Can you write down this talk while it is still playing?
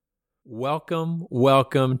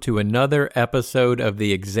Welcome to another episode of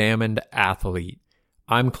The Examined Athlete.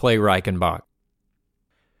 I'm Clay Reichenbach.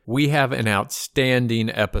 We have an outstanding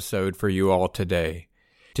episode for you all today.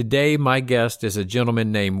 Today, my guest is a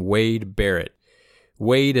gentleman named Wade Barrett.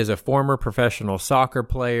 Wade is a former professional soccer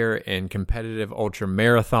player and competitive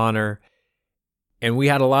ultramarathoner, and we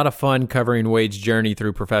had a lot of fun covering Wade's journey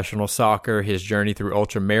through professional soccer, his journey through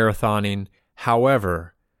ultramarathoning.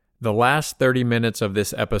 However, the last 30 minutes of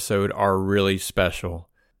this episode are really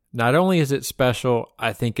special. Not only is it special,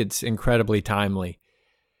 I think it's incredibly timely.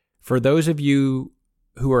 For those of you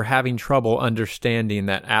who are having trouble understanding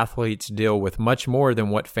that athletes deal with much more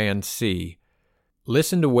than what fans see,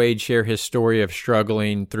 listen to Wade share his story of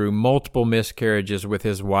struggling through multiple miscarriages with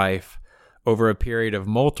his wife over a period of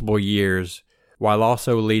multiple years, while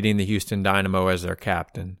also leading the Houston Dynamo as their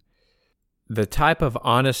captain. The type of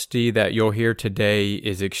honesty that you'll hear today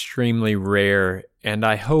is extremely rare, and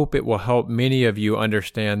I hope it will help many of you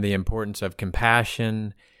understand the importance of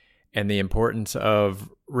compassion and the importance of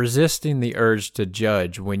resisting the urge to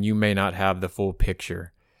judge when you may not have the full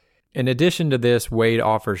picture. In addition to this, Wade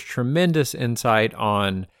offers tremendous insight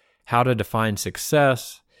on how to define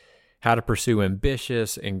success, how to pursue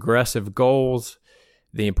ambitious, aggressive goals,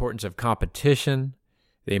 the importance of competition,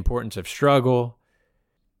 the importance of struggle.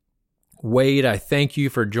 Wade, I thank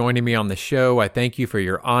you for joining me on the show. I thank you for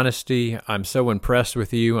your honesty. I'm so impressed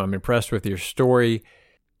with you. I'm impressed with your story.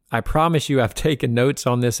 I promise you I've taken notes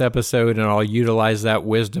on this episode and I'll utilize that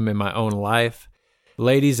wisdom in my own life.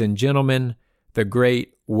 Ladies and gentlemen, the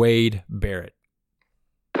great Wade Barrett.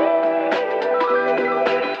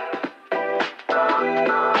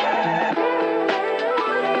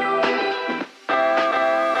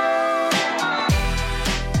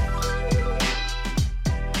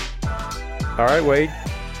 All right, Wade,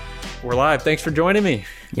 we're live. Thanks for joining me.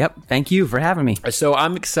 Yep. Thank you for having me. So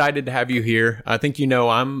I'm excited to have you here. I think you know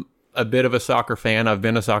I'm a bit of a soccer fan. I've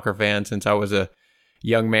been a soccer fan since I was a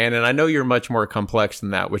young man, and I know you're much more complex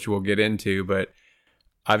than that, which we'll get into, but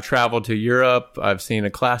I've traveled to Europe. I've seen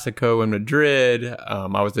a Clasico in Madrid.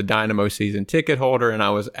 I was a Dynamo season ticket holder, and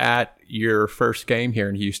I was at your first game here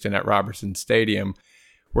in Houston at Robertson Stadium,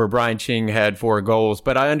 where Brian Ching had 4 goals.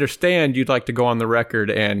 But I understand you'd like to go on the record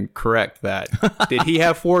and correct that. Did he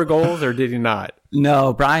have 4 goals or did he not?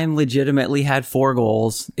 No, Brian legitimately had 4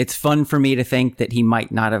 goals. It's fun for me to think that he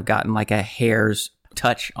might not have gotten like a hair's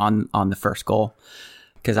touch on the first goal,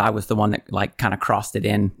 because I was the one that like kind of crossed it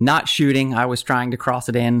in. Not shooting, I was trying to cross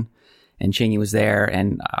it in, and Chingy was there,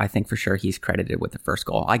 and I think for sure he's credited with the first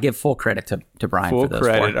goal. I give full credit to Brian for those full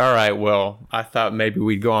credit. 4. All right, well, I thought maybe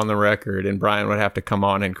we'd go on the record and Brian would have to come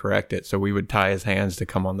on and correct it, so we would tie his hands to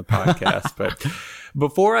come on the podcast. But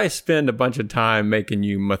before I spend a bunch of time making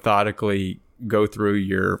you methodically go through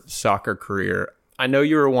your soccer career, I know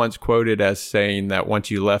you were once quoted as saying that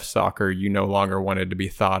once you left soccer, you no longer wanted to be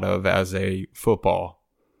thought of as a football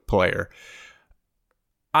player.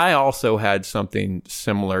 I also had something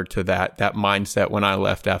similar to that mindset when I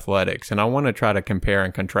left athletics, and I want to try to compare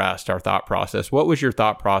and contrast our thought process. What was your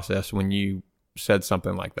thought process when you said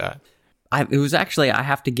something like that? It was actually, I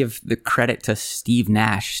have to give the credit to Steve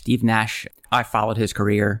Nash. Steve Nash, I followed his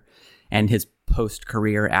career and his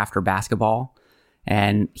post-career after basketball,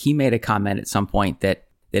 and he made a comment at some point that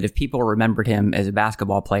if people remembered him as a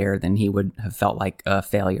basketball player, then he would have felt like a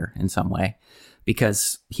failure in some way,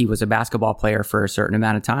 because he was a basketball player for a certain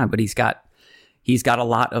amount of time, but he's got a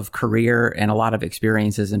lot of career and a lot of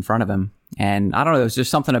experiences in front of him. And I don't know, there's just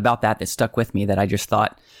something about that stuck with me, that I just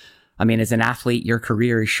thought, I mean, as an athlete, your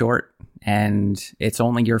career is short and it's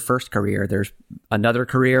only your first career. There's another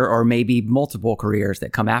career or maybe multiple careers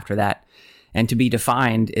that come after that. And to be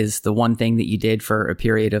defined is the one thing that you did for a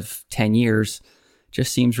period of 10 years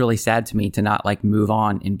just seems really sad to me, to not like move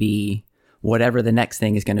on and be whatever the next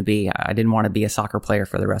thing is going to be. I didn't want to be a soccer player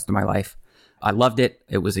for the rest of my life. I loved it.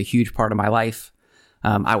 It was a huge part of my life.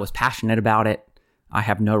 I was passionate about it. I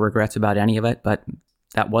have no regrets about any of it, but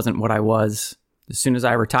that wasn't what I was. As soon as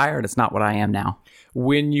I retired, it's not what I am now.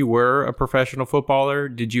 When you were a professional footballer,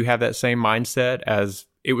 did you have that same mindset, as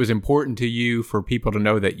it was important to you for people to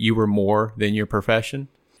know that you were more than your profession?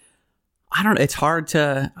 I don't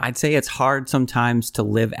know. I'd say it's hard sometimes to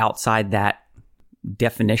live outside that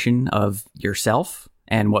definition of yourself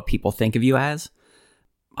and what people think of you as.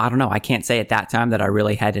 I don't know. I can't say at that time that I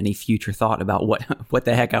really had any future thought about what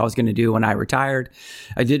the heck I was going to do when I retired.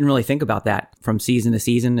 I didn't really think about that from season to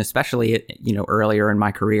season, especially, earlier in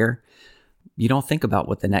my career. You don't think about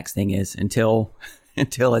what the next thing is until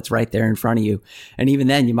it's right there in front of you. And even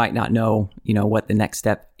then you might not know, what the next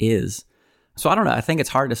step is. So I don't know. I think it's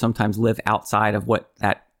hard to sometimes live outside of what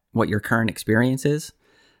your current experience is.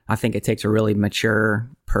 I think it takes a really mature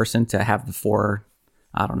person to have the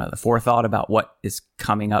forethought about what is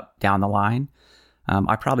coming up down the line.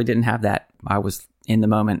 I probably didn't have that. I was in the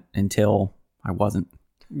moment until I wasn't.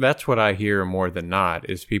 That's what I hear more than not,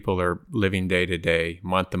 is people are living day to day,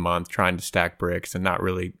 month to month, trying to stack bricks and not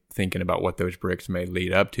really thinking about what those bricks may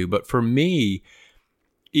lead up to. But for me,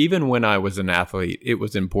 even when I was an athlete, it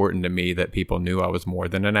was important to me that people knew I was more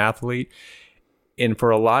than an athlete. And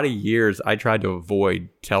for a lot of years, I tried to avoid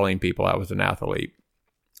telling people I was an athlete.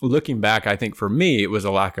 Looking back, I think for me, it was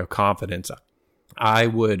a lack of confidence. I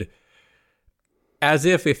would, as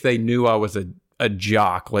if they knew I was a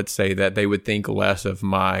jock, let's say, that they would think less of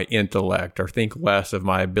my intellect or think less of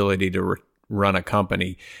my ability to run a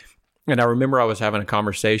company. And I remember I was having a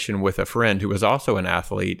conversation with a friend who was also an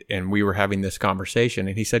athlete, and we were having this conversation,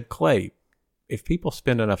 and he said, Clay, if people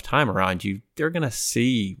spend enough time around you, they're going to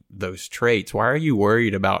see those traits. Why are you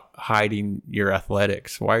worried about hiding your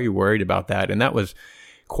athletics? Why are you worried about that? And that was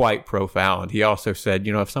quite profound. He also said,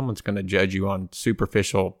 if someone's going to judge you on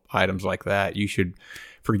superficial items like that, you should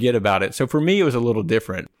forget about it. So for me, it was a little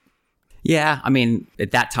different. Yeah, I mean,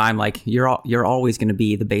 at that time, like you're always going to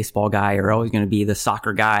be the baseball guy, or always going to be the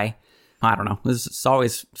soccer guy. I don't know. It's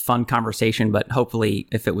always fun conversation, but hopefully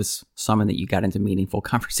if it was someone that you got into meaningful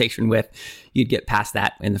conversation with, you'd get past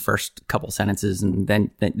that in the first couple sentences, and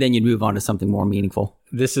then you'd move on to something more meaningful.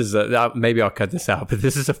 This is maybe I'll cut this out, but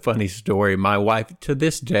this is a funny story. My wife, to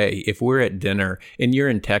this day, if we're at dinner and you're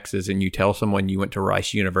in Texas and you tell someone you went to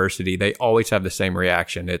Rice University, they always have the same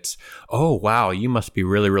reaction. It's, oh, wow, you must be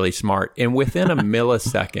really, really smart. And within a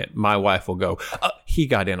millisecond, my wife will go, he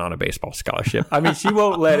got in on a baseball scholarship. I mean, she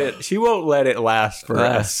won't let it last for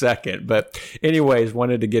a second. But anyways,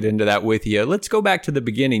 wanted to get into that with you. Let's go back to the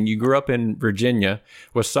beginning. You grew up in Virginia.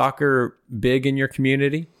 Was soccer big in your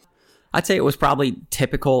community? I'd say it was probably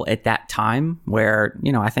typical at that time, where,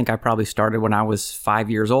 I think I probably started when I was 5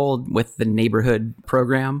 years old with the neighborhood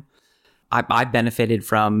program. I benefited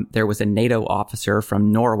from, there was a NATO officer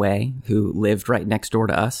from Norway who lived right next door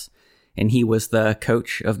to us, and he was the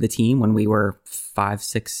coach of the team when we were 5,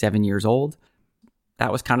 6, 7 years old.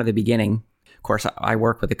 That was kind of the beginning. Of course, I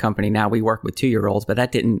work with a company now. We work with 2-year-olds, but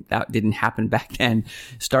that didn't happen back then.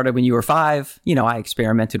 Started when you were 5. I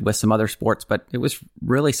experimented with some other sports, but it was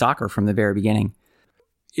really soccer from the very beginning.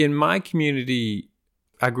 In my community,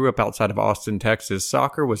 I grew up outside of Austin, Texas.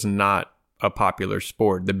 Soccer was not a popular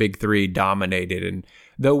sport. The big three dominated. And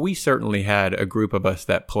though we certainly had a group of us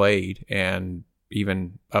that played, and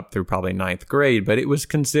even up through probably 9th grade, but it was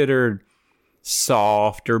considered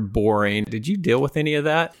soft or boring. Did you deal with any of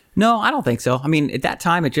that? No, I don't think so. I mean, at that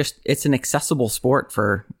time, it's an accessible sport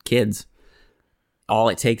for kids. All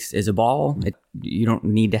it takes is a ball. You don't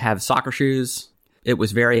need to have soccer shoes. It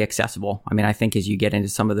was very accessible. I mean, I think as you get into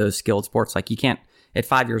some of those skilled sports, like you can't, at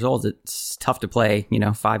 5 years old, it's tough to play,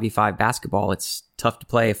 5v5 basketball. It's tough to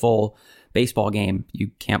play a full baseball game.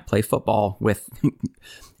 You can't play football with,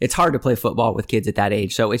 it's hard to play football with kids at that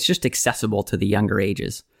age. So it's just accessible to the younger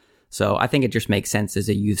ages. So I think it just makes sense as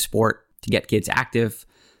a youth sport to get kids active.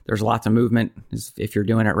 There's lots of movement if you're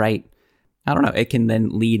doing it right. I don't know. It can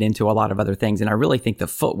then lead into a lot of other things. And I really think the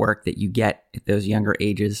footwork that you get at those younger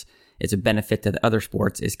ages is a benefit to the other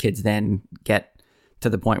sports as kids then get to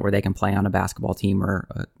the point where they can play on a basketball team or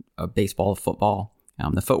a baseball or football.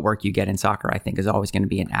 The footwork you get in soccer, I think, is always going to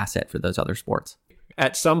be an asset for those other sports.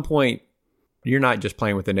 At some point, you're not just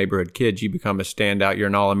playing with the neighborhood kids. You become a standout. You're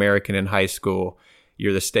an All-American in high school.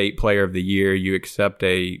 You're the state player of the year. You accept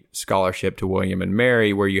a scholarship to William and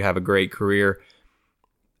Mary, where you have a great career.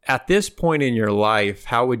 At this point in your life,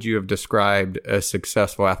 how would you have described a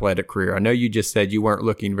successful athletic career? I know you just said you weren't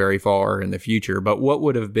looking very far in the future, but what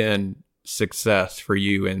would have been success for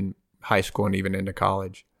you in high school and even into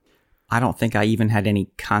college? I don't think I even had any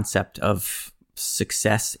concept of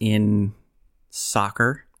success in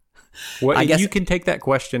soccer. Well, I guess you can take that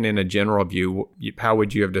question in a general view. How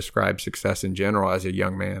would you have described success in general as a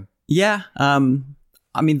young man? Yeah.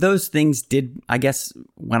 I mean, those things did, I guess,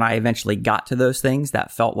 when I eventually got to those things,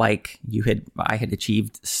 that felt like I had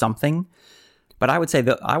achieved something. But I would say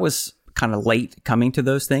that I was kind of late coming to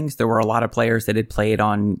those things. There were a lot of players that had played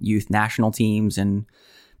on youth national teams and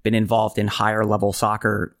been involved in higher level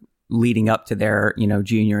soccer leading up to their,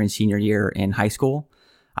 junior and senior year in high school.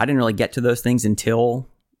 I didn't really get to those things until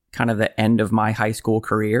kind of the end of my high school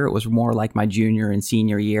career. It was more like my junior and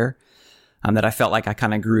senior year that I felt like I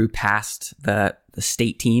kind of grew past the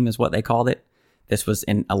state team is what they called it. This was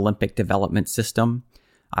an Olympic development system.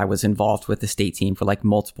 I was involved with the state team for like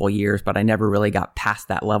multiple years, but I never really got past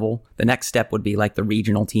that level. The next step would be like the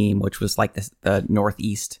regional team, which was like the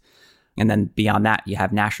Northeast And then beyond that, you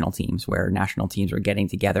have national teams where national teams are getting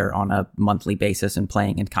together on a monthly basis and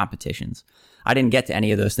playing in competitions. I didn't get to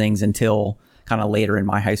any of those things until kind of later in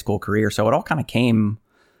my high school career. So it all kind of came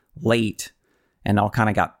late and all kind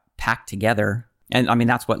of got packed together. And I mean,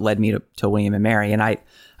 that's what led me to William & Mary. And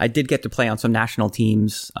I did get to play on some national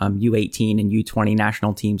teams, U18 and U20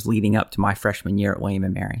 national teams leading up to my freshman year at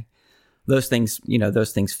William & Mary. Those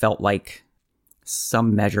things felt like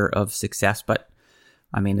some measure of success, but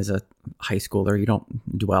I mean, as a high schooler, you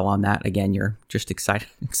don't dwell on that. Again, you're just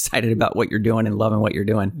excited about what you're doing and loving what you're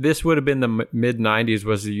doing. This would have been the mid 90s.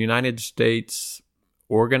 Was the United States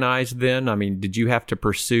organized then? I mean, did you have to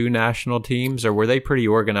pursue national teams, or were they pretty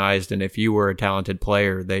organized? And if you were a talented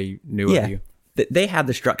player, they knew of you? They had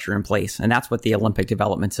the structure in place, and that's what the Olympic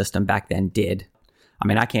development system back then did. I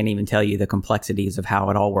mean, I can't even tell you the complexities of how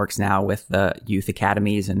it all works now with the youth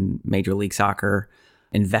academies and Major League Soccer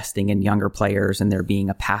investing in younger players and there being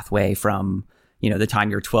a pathway from, the time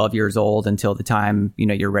you're 12 years old until the time,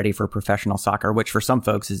 you're ready for professional soccer, which for some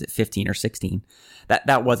folks is at 15 or 16.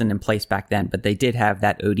 That wasn't in place back then, but they did have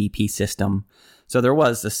that ODP system. So there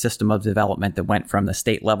was a system of development that went from the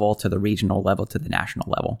state level to the regional level to the national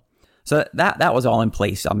level. So that was all in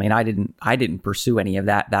place. I mean, I didn't pursue any of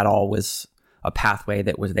that. That all was a pathway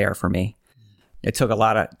that was there for me. It took a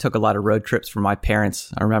lot of road trips for my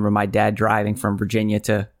parents. I remember my dad driving from Virginia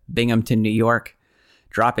to Binghamton, New York,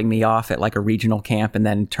 dropping me off at like a regional camp and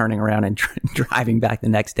then turning around and driving back the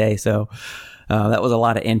next day. So that was a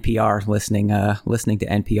lot of NPR listening to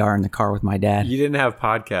NPR in the car with my dad. You didn't have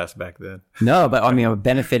podcasts back then. No, but I mean, I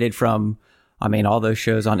benefited from, all those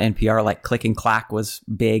shows on NPR, like Click and Clack was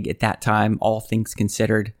big at that time, All Things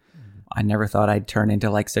Considered. I never thought I'd turn into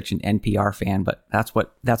like such an NPR fan, but that's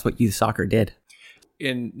what youth soccer did.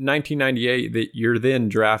 In 1998, you're then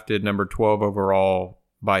drafted number 12 overall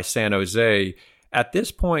by San Jose. At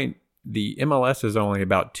this point, the MLS is only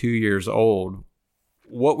about 2 years old.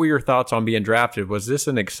 What were your thoughts on being drafted? Was this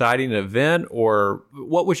an exciting event, or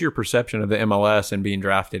what was your perception of the MLS and being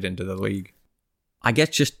drafted into the league? I guess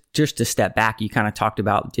just to step back, you kind of talked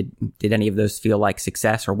about, did any of those feel like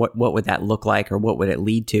success, or what would that look like, or what would it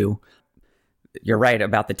lead to? You're right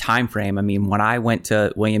about the time frame. I mean, when I went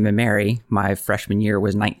to William & Mary, my freshman year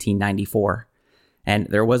was 1994, and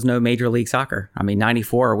there was no Major League Soccer. I mean,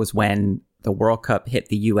 94 was when the World Cup hit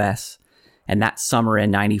the U.S., and that summer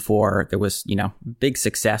in 94, there was, big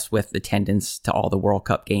success with attendance to all the World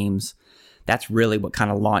Cup games. That's really what kind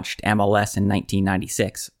of launched MLS in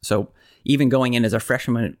 1996. So even going in as a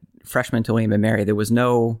freshman to William & Mary, there was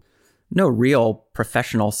no real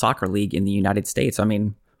professional soccer league in the United States. I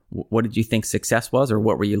mean, what did you think success was, or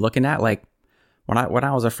what were you looking at? Like when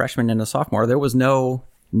I was a freshman and a sophomore, there was no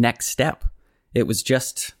next step. It was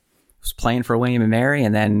just playing for William & Mary,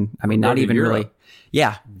 and then, not even really.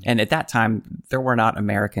 Yeah. And at that time, there were not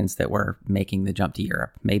Americans that were making the jump to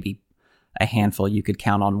Europe. Maybe a handful. You could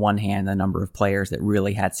count on one hand the number of players that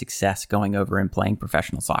really had success going over and playing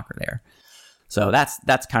professional soccer there. So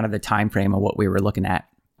that's kind of the time frame of what we were looking at.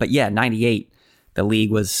 But yeah, 98, the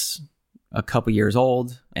league was a couple years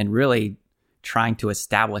old and really trying to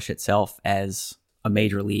establish itself as a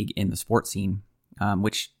major league in the sports scene,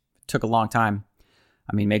 which took a long time.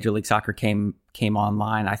 I mean, Major League Soccer came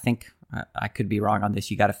online. I think I could be wrong on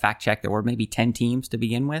this. You got to fact check. There were maybe 10 teams to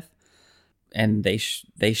begin with, and they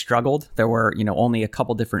struggled. There were, only a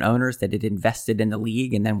couple different owners that had invested in the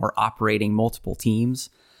league and then were operating multiple teams.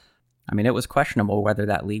 I mean, it was questionable whether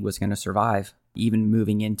that league was going to survive, even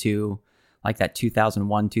moving into like that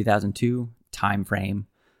 2001, 2002 time frame,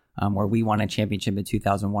 where we won a championship in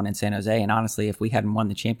 2001 in San Jose. And honestly, if we hadn't won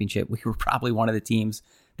the championship, we were probably one of the teams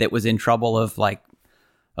that was in trouble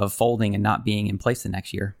of folding and not being in place the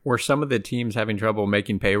next year. Were some of the teams having trouble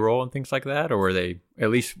making payroll and things like that, or were they at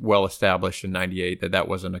least well established in 98 that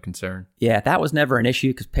wasn't a concern? Yeah, that was never an issue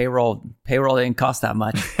because payroll didn't cost that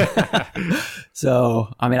much.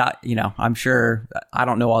 So, I mean, I'm sure, I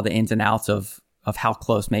don't know all the ins and outs of how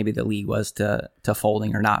close maybe the league was to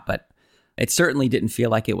folding or not, but it certainly didn't feel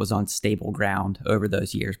like it was on stable ground over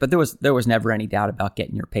those years. But there was never any doubt about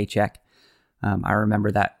getting your paycheck. I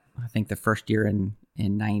remember that, I think the first year in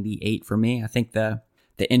 98 for me, I think the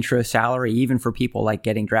intro salary, even for people like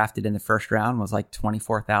getting drafted in the first round, was like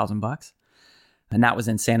 $24,000. And that was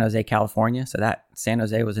in San Jose, California. So that San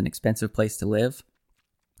Jose was an expensive place to live.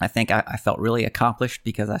 I think I felt really accomplished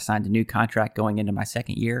because I signed a new contract going into my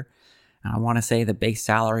second year. And I want to say the base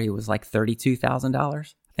salary was like $32,000.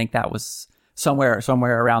 I think that was somewhere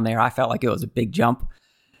around there. I felt like it was a big jump.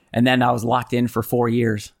 And then I was locked in for 4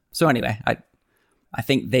 years. So anyway, I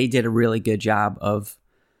think they did a really good job of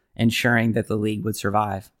ensuring that the league would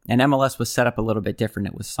survive. And MLS was set up a little bit different.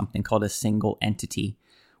 It was something called a single entity,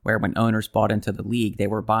 where when owners bought into the league, they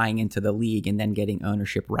were buying into the league and then getting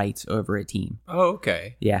ownership rights over a team. Oh,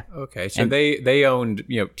 okay. Yeah. Okay. So they owned,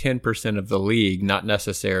 10% of the league, not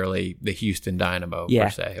necessarily the Houston Dynamo per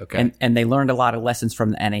se. Okay. And they learned a lot of lessons from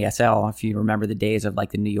the NASL. If you remember the days of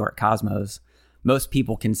like the New York Cosmos, most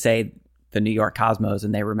people can say the New York Cosmos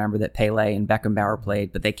and they remember that Pele and Beckenbauer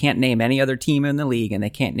played, but they can't name any other team in the league and they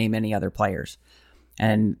can't name any other players.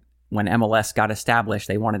 And when MLS got established,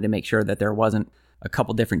 they wanted to make sure that there wasn't a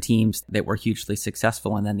couple different teams that were hugely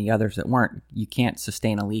successful and then the others that weren't. You can't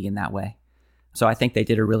sustain a league in that way. So I think they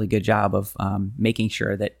did a really good job of making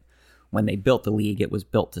sure that when they built the league, it was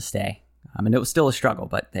built to stay. I mean, it was still a struggle,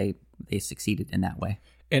 but they succeeded in that way.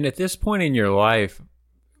 And at this point in your life,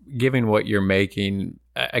 given what you're making,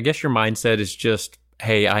 I guess your mindset is just,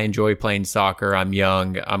 hey, I enjoy playing soccer. I'm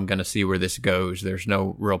young. I'm going to see where this goes. There's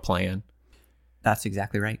no real plan. That's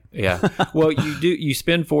exactly right. Yeah. Well, you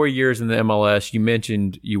spend 4 years in the MLS. You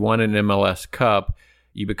mentioned you won an MLS Cup.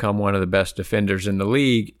 You become one of the best defenders in the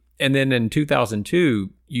league. And then in 2002,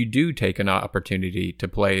 you do take an opportunity to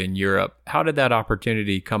play in Europe. How did that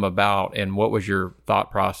opportunity come about? And what was your thought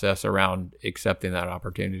process around accepting that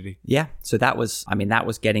opportunity? Yeah. So that was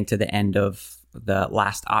getting to the end of the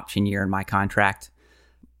last option year in my contract.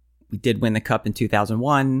 We did win the Cup in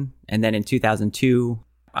 2001. And then in 2002,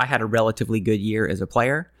 I had a relatively good year as a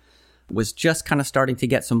player, was just kind of starting to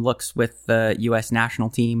get some looks with the U.S. national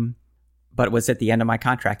team, but it was at the end of my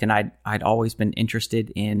contract. And I'd always been interested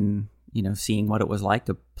in, seeing what it was like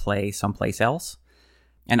to play someplace else.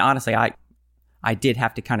 And honestly, I did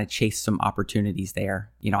have to kind of chase some opportunities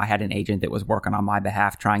there. I had an agent that was working on my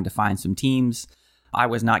behalf, trying to find some teams. I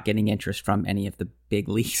was not getting interest from any of the big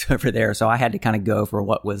leagues over there. So I had to kind of go for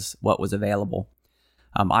what was available.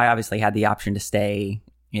 I obviously had the option to stay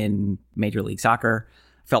in Major League Soccer.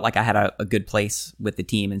 Felt like I had a good place with the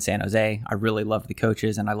team in San Jose. I really loved the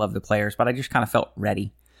coaches and I loved the players, but I just kind of felt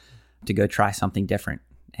ready to go try something different.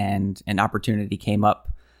 And an opportunity came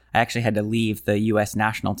up. I actually had to leave the U.S.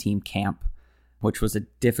 national team camp, which was a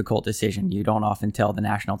difficult decision. You don't often tell the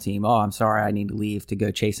national team, oh, I'm sorry, I need to leave to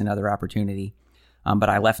go chase another opportunity. But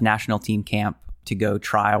I left national team camp to go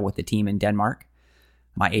trial with the team in Denmark.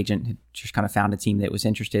 My agent had just kind of found a team that was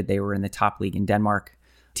interested. They were in the top league in Denmark.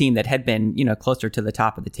 Team that had been, closer to the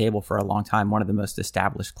top of the table for a long time, one of the most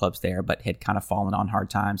established clubs there, but had kind of fallen on hard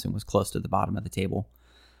times and was close to the bottom of the table.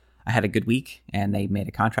 I had a good week and they made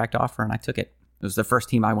a contract offer and I took it. It was the first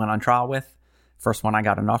team I went on trial with, first one I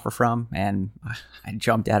got an offer from, and I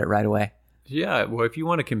jumped at it right away. Yeah, well, if you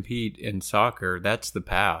want to compete in soccer, that's the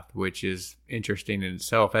path, which is interesting in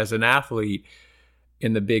itself. As an athlete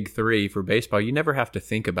in the big three for baseball, you never have to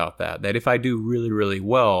think about that if I do really, really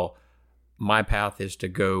well, my path is to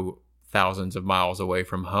go thousands of miles away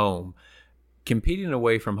from home. Competing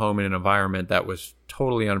away from home in an environment that was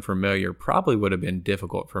totally unfamiliar probably would have been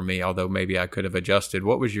difficult for me, although maybe I could have adjusted.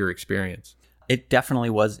 What was your experience? It definitely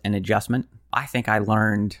was an adjustment. I think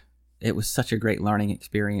it was such a great learning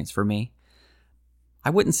experience for me. I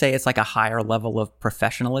wouldn't say it's like a higher level of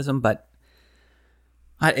professionalism, but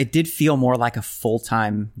it did feel more like a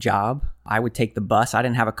full-time job. I would take the bus. I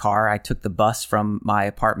didn't have a car. I took the bus from my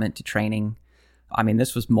apartment to training. I mean,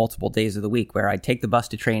 this was multiple days of the week where I'd take the bus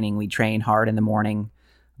to training. We'd train hard in the morning.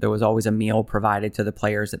 There was always a meal provided to the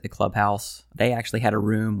players at the clubhouse. They actually had a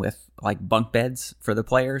room with like bunk beds for the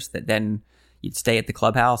players that then you'd stay at the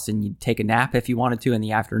clubhouse and you'd take a nap if you wanted to in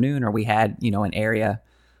the afternoon, or we had, an area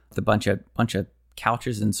with a bunch of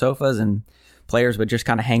couches and sofas, and players would just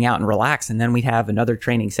kind of hang out and relax. And then we'd have another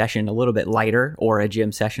training session a little bit lighter, or a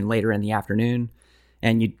gym session later in the afternoon.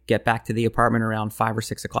 And you'd get back to the apartment around 5 or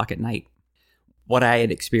 6 o'clock at night. What I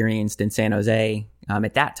had experienced in San Jose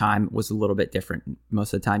at that time was a little bit different.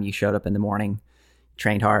 Most of the time you showed up in the morning,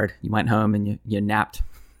 trained hard, you went home and you napped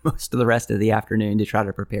most of the rest of the afternoon to try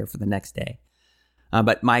to prepare for the next day.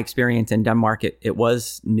 But my experience in Denmark, it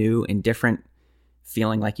was new and different,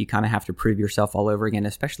 feeling like you kind of have to prove yourself all over again,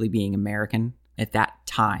 especially being American at that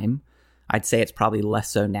time. I'd say it's probably less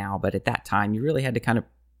so now, but at that time, you really had to kind of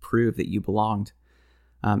prove that you belonged.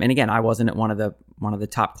 And again, I wasn't at one of the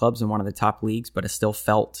top clubs in one of the top leagues, but it still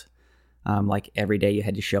felt like every day you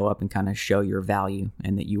had to show up and kind of show your value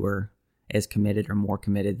and that you were as committed or more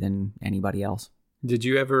committed than anybody else. Did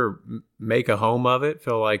you ever make a home of it,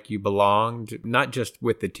 feel like you belonged, not just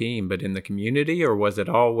with the team, but in the community? Or was it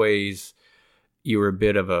always you were a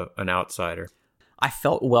bit of an outsider? I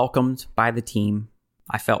felt welcomed by the team.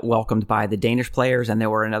 I felt welcomed by the Danish players, and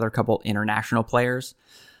there were another couple international players.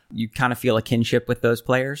 You kind of feel a kinship with those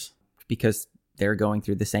players because they're going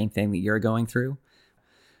through the same thing that you're going through.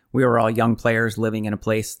 we were all young players living in a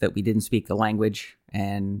place that we didn't speak the language,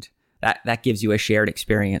 and that gives you a shared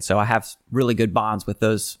experience. So I have really good bonds with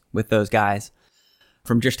those guys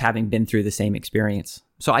from just having been through the same experience.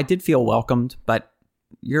 So I did feel welcomed, but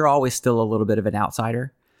you're always still a little bit of an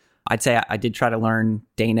outsider. I'd say I did try to learn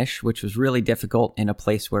Danish, which was really difficult in a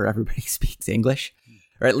place where everybody speaks English,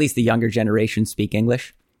 or at least the younger generation speak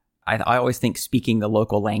English. I always think speaking the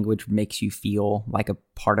local language makes you feel like a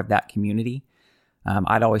part of that community.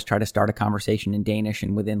 I'd always try to start a conversation in Danish,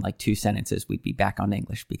 and within like 2 sentences, we'd be back on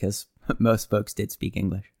English because most folks did speak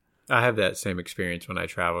English. I have that same experience when I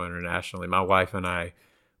travel internationally. My wife and I,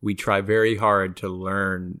 we try very hard to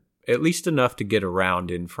learn at least enough to get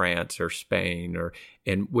around in France or Spain,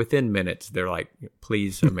 and within minutes, they're like,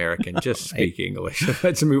 please, American, just speak English.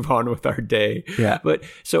 Let's move on with our day. Yeah. But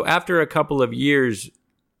so after a couple of years,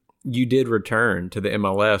 you did return to the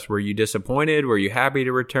MLS. Were you disappointed? Were you happy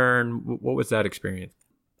to return? What was that experience?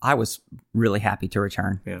 I was really happy to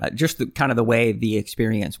return. Yeah. Just kind of the way the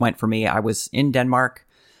experience went for me. I was in Denmark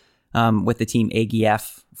with the team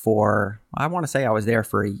AGF for, I want to say I was there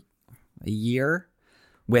for a year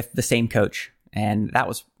with the same coach. And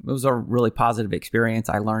it was a really positive experience.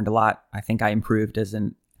 I learned a lot. I think I improved as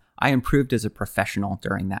a professional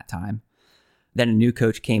during that time. Then a new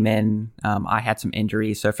coach came in. I had some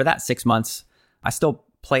injuries. So for that 6 months, I still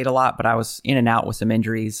played a lot, but I was in and out with some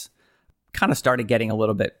injuries. Kind of started getting a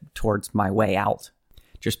little bit towards my way out,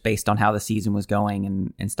 just based on how the season was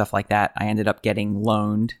going and stuff like that. I ended up getting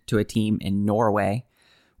loaned to a team in Norway,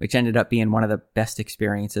 which ended up being one of the best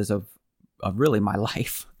experiences of really my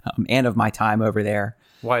life and of my time over there.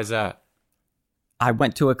 Why is that? I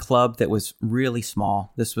went to a club that was really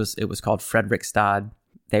small. It was called Fredrikstad.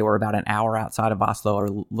 They were about an hour outside of Oslo,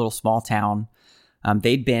 a little small town.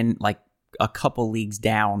 They'd been like a couple leagues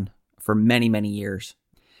down for many, many years.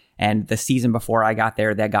 And the season before I got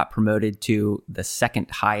there, they got promoted to the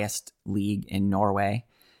second highest league in Norway.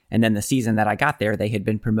 And then the season that I got there, they had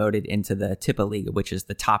been promoted into the Tippeligaen, which is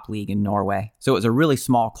the top league in Norway. So it was a really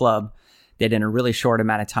small club that in a really short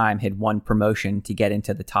amount of time had won promotion to get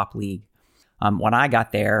into the top league. When I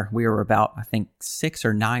got there, we were about, I think, 6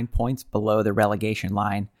 or 9 points below the relegation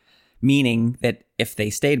line, meaning that if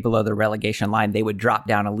they stayed below the relegation line, they would drop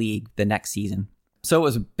down a league the next season. So it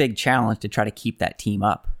was a big challenge to try to keep that team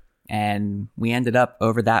up. And we ended up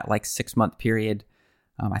over that like 6-month period.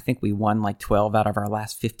 I think we won like 12 out of our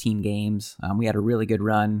last 15 games. We had a really good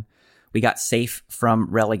run. We got safe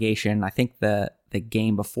from relegation. I think the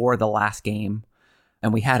game before the last game,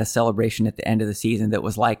 and we had a celebration at the end of the season that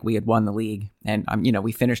was like we had won the league. And,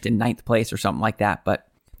 we finished in 9th place or something like that, but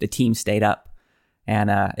the team stayed up. And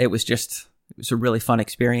it was a really fun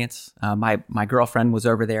experience. My girlfriend was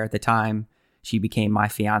over there at the time. She became my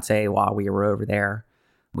fiance while we were over there.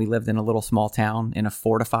 We lived in a little small town in a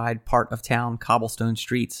fortified part of town, cobblestone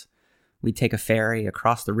streets. We'd take a ferry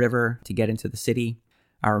across the river to get into the city.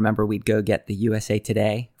 I remember we'd go get the USA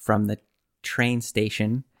Today from the train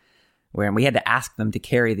station, where we had to ask them to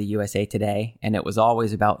carry the USA Today, and it was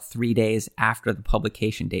always about 3 days after the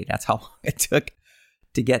publication date. That's how long it took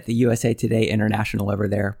to get the USA Today International over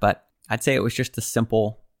there. But I'd say it was just a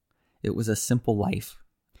simple life.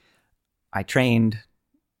 I trained.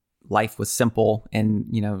 Life was simple in,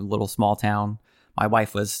 a little small town. My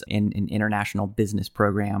wife was in an international business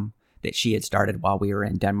program that she had started while we were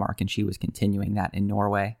in Denmark, and she was continuing that in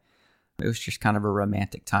Norway. It was just kind of a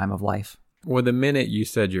romantic time of life. Well, the minute you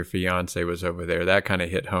said your fiance was over there, that kind of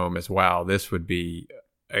hit home as, wow, this would be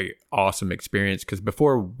an awesome experience. Because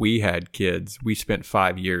before we had kids, we spent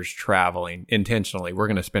 5 years traveling intentionally. We're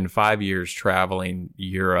going to spend 5 years traveling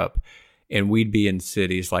Europe, and we'd be in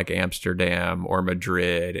cities like Amsterdam or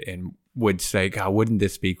Madrid and would say, God, wouldn't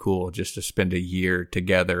this be cool just to spend a year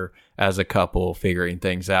together as a couple figuring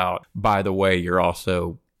things out? By the way, you're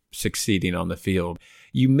also succeeding on the field.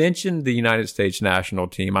 You mentioned the United States national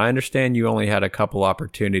team. I understand you only had a couple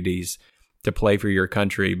opportunities to play for your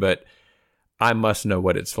country, but I must know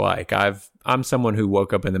what it's like. I'm someone who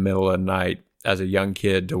woke up in the middle of the night as a young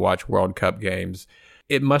kid to watch World Cup games.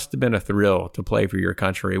 It must have been a thrill to play for your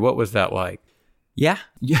country. What was that like? Yeah.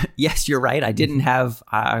 Yes, you're right. I didn't have,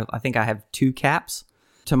 I think I have 2 caps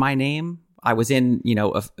to my name. I was in,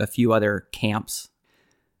 a few other camps.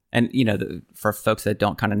 And, for folks that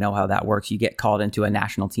don't kind of know how that works, you get called into a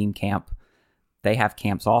national team camp. They have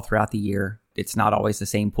camps all throughout the year. It's not always the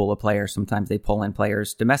same pool of players. Sometimes they pull in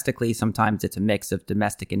players domestically. Sometimes it's a mix of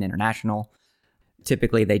domestic and international.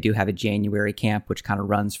 Typically, they do have a January camp, which kind of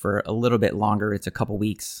runs for a little bit longer. It's a couple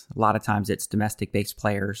weeks. A lot of times it's domestic-based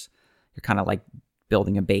players. You're kind of like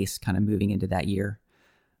building a base, kind of moving into that year.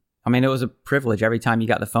 I mean, it was a privilege. Every time you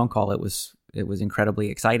got the phone call, it was It was incredibly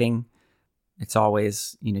exciting. It's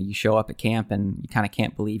always, you show up at camp and you kind of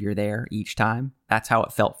can't believe you're there each time. That's how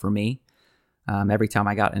it felt for me. Every time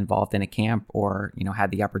I got involved in a camp or,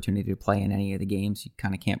 had the opportunity to play in any of the games, you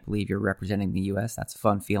kind of can't believe you're representing the U.S. That's a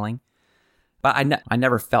fun feeling. But I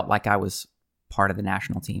never felt like I was part of the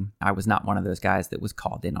national team. I was not one of those guys that was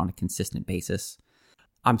called in on a consistent basis.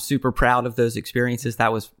 I'm super proud of those experiences.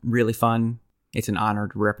 That was really fun. It's an honor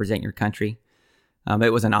to represent your country.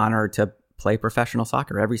 It was an honor to play professional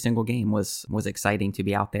soccer. Every single game was exciting to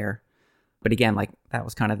be out there. But again, that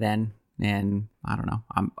was kind of then. And I don't know.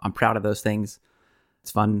 I'm proud of those things.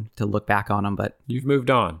 It's fun to look back on them, but you've moved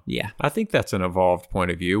on. Yeah. I think that's an evolved point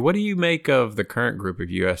of view. What do you make of the current group of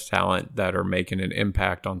U.S. talent that are making an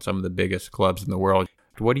impact on some of the biggest clubs in the world?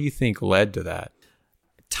 What do you think led to that?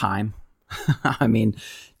 Time. I mean,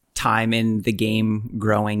 time in the game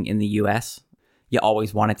growing in the U.S. You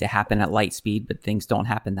always want it to happen at light speed, but things don't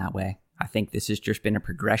happen that way. I think this has just been a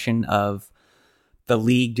progression of the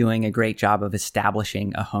league doing a great job of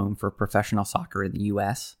establishing a home for professional soccer in the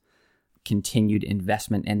U.S., continued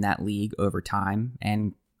investment in that league over time,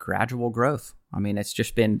 and gradual growth. I mean,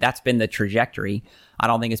 that's been the trajectory. I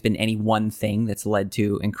don't think it's been any one thing that's led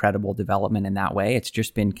to incredible development in that way. It's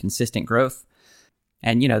just been consistent growth.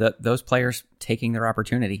 And, those players taking their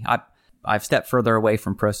opportunity. I've stepped further away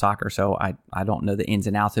from pro soccer, so I don't know the ins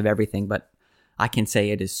and outs of everything, but I can say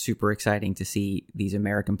it is super exciting to see these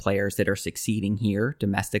American players that are succeeding here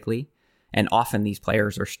domestically. And often these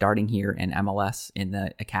players are starting here in MLS in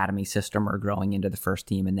the academy system or growing into the first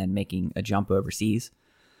team and then making a jump overseas.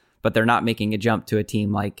 But they're not making a jump to a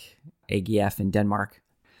team like AGF in Denmark.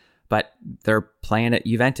 But they're playing at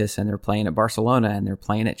Juventus and they're playing at Barcelona and they're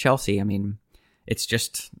playing at Chelsea. I mean, it's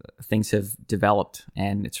just things have developed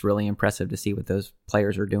and it's really impressive to see what those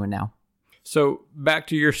players are doing now. So back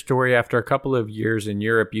to your story, after a couple of years in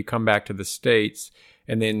Europe, you come back to the States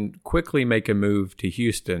and then quickly make a move to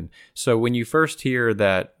Houston. So when you first hear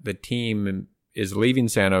that the team is leaving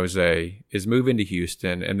San Jose, is moving to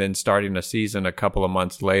Houston, and then starting a season a couple of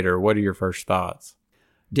months later, what are your first thoughts?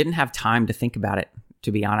 Didn't have time to think about it,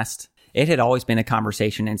 to be honest. It had always been a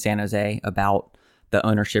conversation in San Jose about the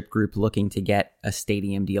ownership group looking to get a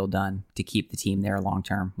stadium deal done to keep the team there long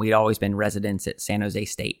term. We'd always been residents at San Jose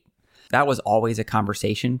State. That was always a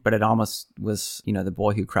conversation, but it almost was, the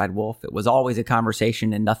boy who cried wolf. It was always a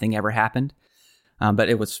conversation and nothing ever happened. But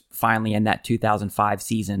it was finally in that 2005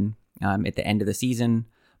 season, at the end of the season,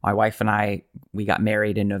 my wife and I, we got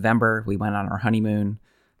married in November. We went on our honeymoon.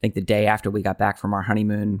 I think the day after we got back from our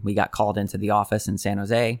honeymoon, we got called into the office in San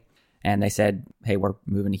Jose and they said, hey, we're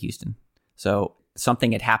moving to Houston. So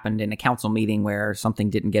something had happened in a council meeting where something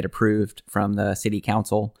didn't get approved from the city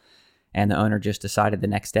council. And the owner just decided the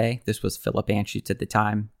next day, this was Philip Anschutz at the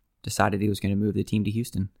time, decided he was going to move the team to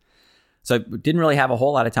Houston. So didn't really have a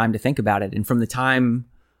whole lot of time to think about it. And from the time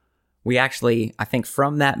we actually, I think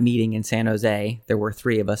from that meeting in San Jose, there were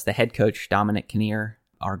three of us, the head coach, Dominic Kinnear,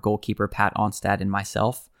 our goalkeeper, Pat Onstad, and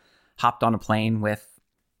myself, hopped on a plane with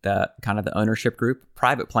the kind of the ownership group,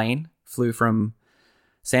 private plane, flew from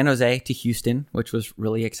San Jose to Houston, which was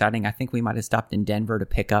really exciting. I think we might have stopped in Denver to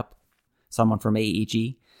pick up someone from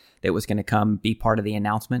AEG that was going to come be part of the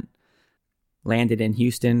announcement. Landed in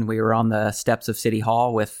Houston. We were on the steps of City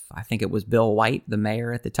Hall with, I think it was Bill White, the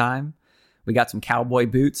mayor at the time. We got some cowboy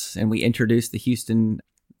boots and we introduced the Houston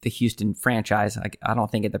franchise. I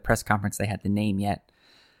don't think at the press conference they had the name yet.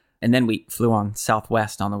 And then we flew on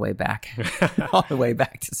Southwest on the way back,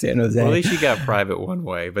 to San Jose. Well, at least you got private one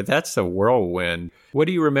way, but that's a whirlwind. What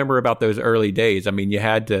do you remember about those early days? I mean,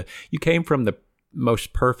 you came from the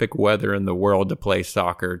most perfect weather in the world to play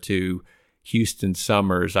soccer to Houston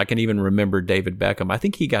summers. I can even remember David Beckham. I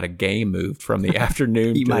think he got a game moved from the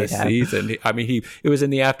afternoon to the season. I mean, it was in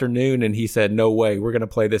the afternoon and he said, no way, we're going to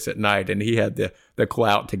play this at night. And he had the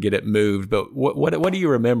clout to get it moved. But what do you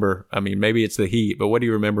remember? I mean, maybe it's the heat, but what do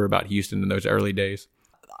you remember about Houston in those early days?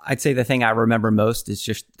 I'd say the thing I remember most is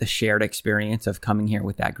just the shared experience of coming here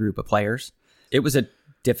with that group of players. It was a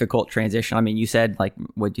difficult transition. I mean, you said,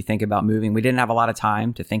 what do you think about moving? We didn't have a lot of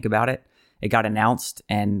time to think about it. It got announced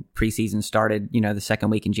and preseason started, the second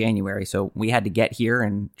week in January. So we had to get here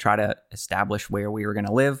and try to establish where we were going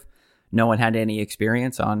to live. No one had any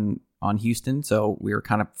experience on Houston. So we were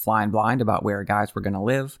kind of flying blind about where guys were going to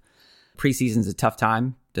live. Preseason's a tough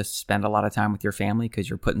time to spend a lot of time with your family because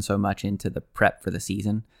you're putting so much into the prep for the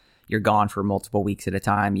season. You're gone for multiple weeks at a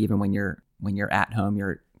time. Even when you're at home,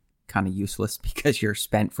 you're kind of useless because you're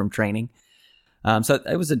spent from training. So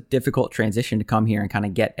it was a difficult transition to come here and kind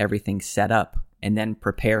of get everything set up and then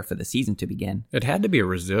prepare for the season to begin. It had to be a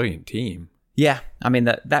resilient team. Yeah. I mean,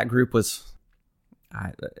 that group was,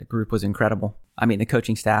 The group was incredible. I mean, the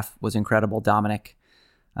coaching staff was incredible. Dominic,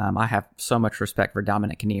 I have so much respect for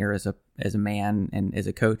Dominic Kinnear as a man and as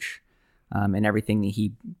a coach, and everything that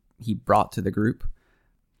he brought to the group.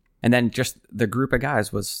 And then just the group of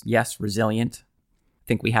guys was, yes, resilient. I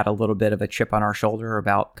think we had a little bit of a chip on our shoulder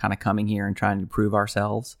about kind of coming here and trying to prove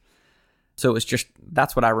ourselves. So it was just,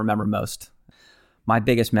 that's what I remember most. My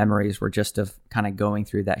biggest memories were just of kind of going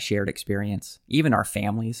through that shared experience. Even our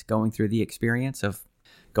families going through the experience of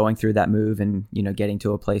going through that move and, getting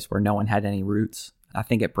to a place where no one had any roots. I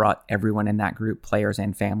think it brought everyone in that group, players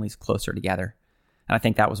and families, closer together. And I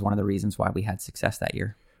think that was one of the reasons why we had success that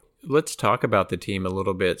year. Let's talk about the team a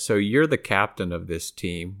little bit. So you're the captain of this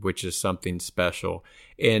team, which is something special.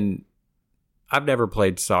 And I've never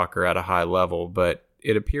played soccer at a high level, but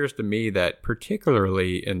it appears to me that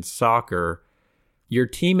particularly in soccer, your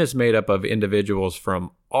team is made up of individuals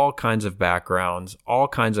from all kinds of backgrounds, all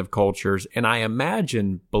kinds of cultures, and I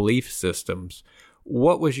imagine belief systems.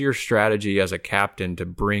 What was your strategy as a captain to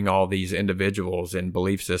bring all these individuals and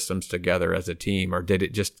belief systems together as a team, or did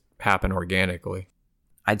it just happen organically?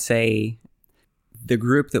 I'd say the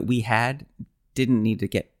group that we had didn't need to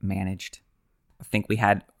get managed. I think we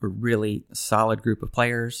had a really solid group of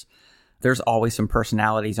players. There's always some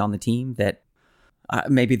personalities on the team that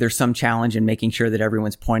maybe there's some challenge in making sure that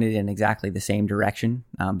everyone's pointed in exactly the same direction.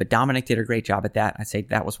 But Dominic did a great job at that. I'd say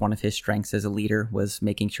that was one of his strengths as a leader, was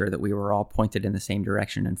making sure that we were all pointed in the same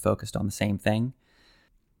direction and focused on the same thing.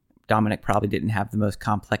 Dominic probably didn't have the most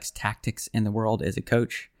complex tactics in the world as a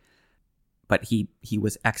coach, but he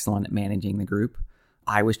was excellent at managing the group.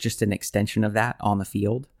 I was just an extension of that on the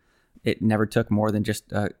field. It never took more than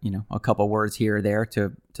just a couple words here or there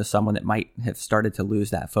to someone that might have started to lose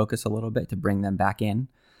that focus a little bit to bring them back in.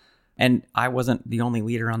 And I wasn't the only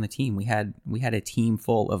leader on the team. We had a team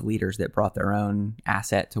full of leaders that brought their own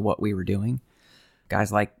asset to what we were doing.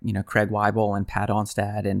 Guys like Craig Weibel and Pat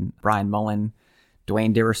Onstad and Brian Mullen,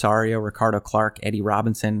 Dwayne DeRosario, Ricardo Clark, Eddie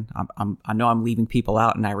Robinson. I know I'm leaving people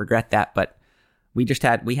out, and I regret that, but we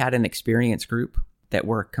had an experienced group that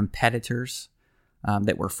were competitors.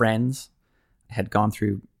 That were friends, had gone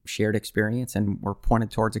through shared experience, and were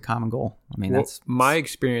pointed towards a common goal. I mean, that's my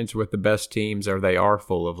experience with the best teams. They are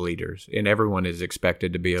full of leaders, and everyone is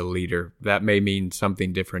expected to be a leader. That may mean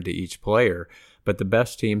something different to each player, but the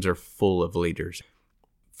best teams are full of leaders.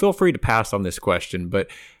 Feel free to pass on this question, but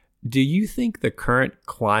do you think the current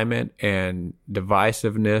climate and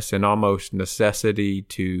divisiveness and almost necessity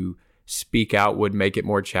to speak out would make it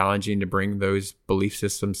more challenging to bring those belief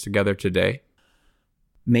systems together today?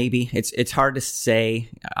 Maybe. It's hard to say.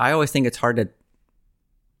 I always think it's hard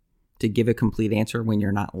to give a complete answer when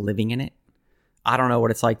you're not living in it. I don't know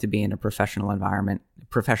what it's like to be in a professional environment,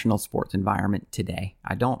 professional sports environment today.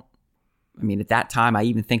 At that time, I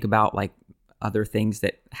even think about like other things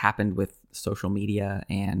that happened with social media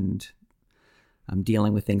and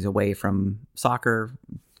dealing with things away from soccer,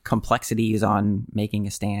 complexities on making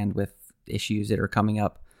a stand with issues that are coming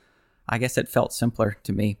up. I guess it felt simpler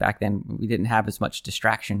to me back then. We didn't have as much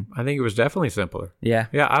distraction. I think it was definitely simpler. Yeah.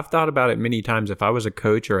 Yeah, I've thought about it many times. If I was a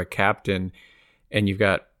coach or a captain and you've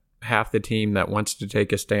got half the team that wants to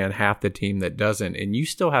take a stand, half the team that doesn't, and you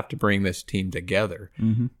still have to bring this team together.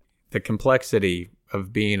 Mm-hmm. The complexity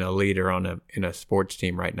of being a leader in a sports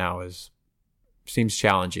team right now seems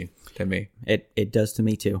challenging to me. It does to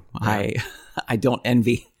me too. Yeah. I don't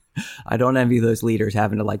envy those leaders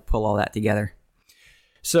having to like pull all that together.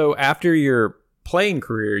 So after your playing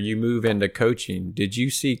career, you move into coaching. Did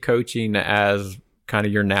you see coaching as kind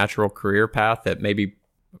of your natural career path, that maybe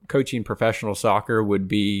coaching professional soccer would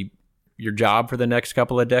be your job for the next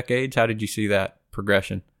couple of decades? How did you see that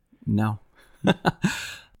progression? No.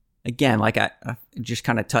 Again, like I just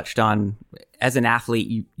kind of touched on, as an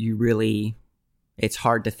athlete, you really, it's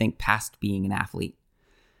hard to think past being an athlete.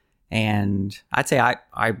 And I'd say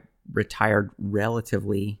I retired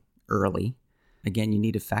relatively early. Again, you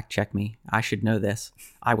need to fact check me. I should know this.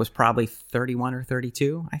 I was probably 31 or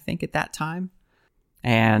 32, I think, at that time.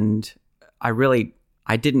 And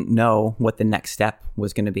I didn't know what the next step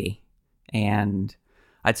was going to be. And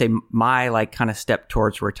I'd say my like kind of step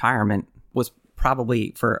towards retirement was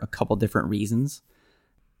probably for a couple different reasons.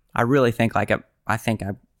 I really think I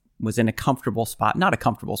was in a comfortable spot. Not a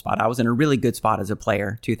comfortable spot. I was in a really good spot as a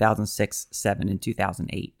player, 2006, 7, and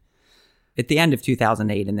 2008. At the end of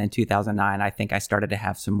 2008 and then 2009, I think I started to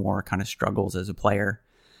have some more kind of struggles as a player.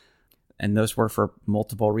 And those were for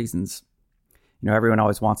multiple reasons. Everyone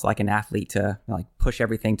always wants like an athlete to like push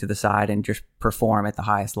everything to the side and just perform at the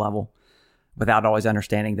highest level without always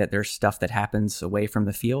understanding that there's stuff that happens away from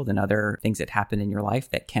the field and other things that happen in your life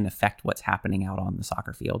that can affect what's happening out on the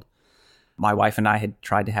soccer field. My wife and I had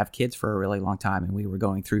tried to have kids for a really long time, and we were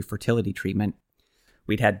going through fertility treatment.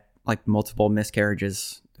 We'd had like multiple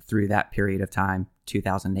miscarriages through that period of time,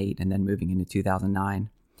 2008, and then moving into 2009.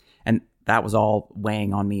 And that was all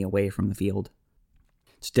weighing on me away from the field.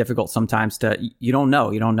 It's difficult sometimes you don't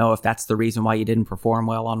know if that's the reason why you didn't perform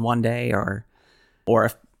well on one day, or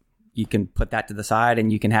if you can put that to the side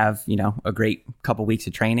and you can have, a great couple weeks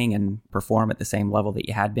of training and perform at the same level that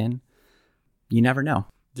you had been. You never know.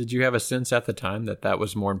 Did you have a sense at the time that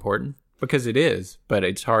was more important? Because it is, but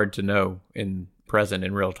it's hard to know in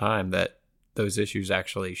real time that those issues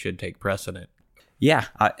actually should take precedent. Yeah.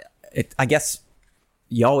 I guess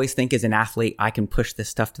you always think as an athlete, I can push this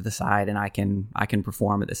stuff to the side and I can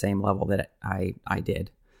perform at the same level that I did,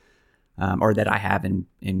 or that I have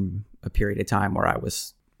in a period of time where I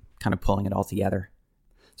was kind of pulling it all together.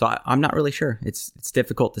 So I'm not really sure. It's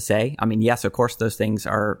difficult to say. I mean, yes, of course, those things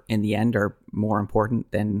are in the end are more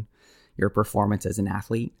important than your performance as an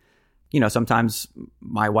athlete. Sometimes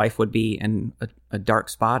my wife would be in a dark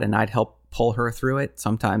spot and I'd help pull her through it.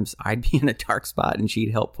 Sometimes I'd be in a dark spot and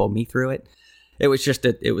she'd help pull me through it. It was just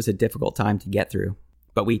it was a difficult time to get through,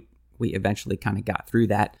 but we eventually kind of got through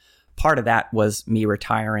that. Part of that was me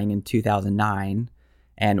retiring in 2009.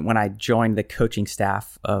 And when I joined the coaching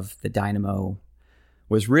staff of the Dynamo,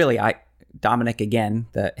 was really, Dominic, again,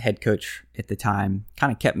 the head coach at the time,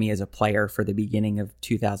 kind of kept me as a player for the beginning of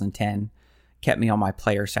 2010, kept me on my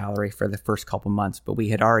player salary for the first couple months, but we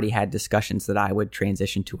had already had discussions that I would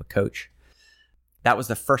transition to a coach. That was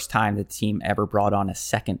the first time the team ever brought on a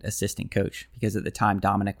second assistant coach, because at the time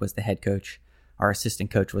Dominic was the head coach. Our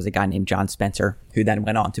assistant coach was a guy named John Spencer, who then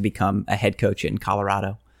went on to become a head coach in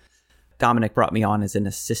Colorado. Dominic brought me on as an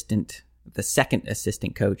assistant, the second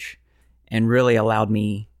assistant coach, and really allowed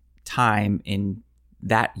me time in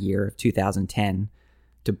that year of 2010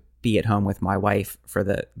 to be at home with my wife for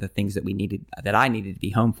the things that I needed to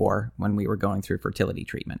be home for when we were going through fertility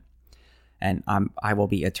treatment. And I will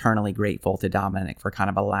be eternally grateful to Dominic for kind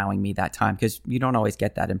of allowing me that time, because you don't always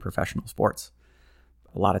get that in professional sports.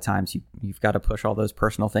 A lot of times you've got to push all those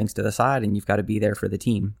personal things to the side and you've got to be there for the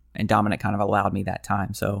team. And Dominic kind of allowed me that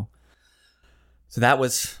time. So that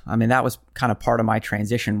was kind of part of my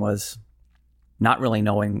transition, was not really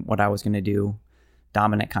knowing what I was going to do.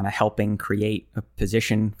 Dominic kind of helping create a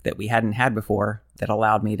position that we hadn't had before that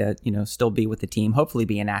allowed me to, still be with the team, hopefully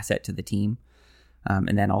be an asset to the team,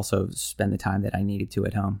 and then also spend the time that I needed to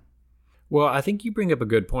at home. Well, I think you bring up a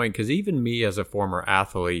good point, because even me as a former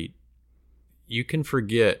athlete, you can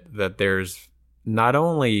forget that there's not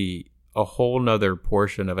only a whole nother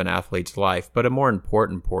portion of an athlete's life, but a more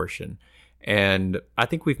important portion. And I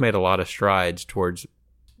think we've made a lot of strides towards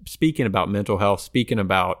speaking about mental health, speaking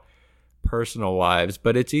about personal lives,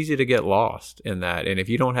 but it's easy to get lost in that. And if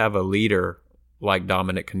you don't have a leader like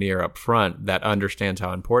Dominic Kinnear up front that understands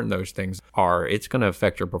how important those things are, it's going to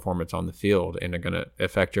affect your performance on the field and it's going to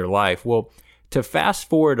affect your life. Well, to fast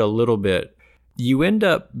forward a little bit, you end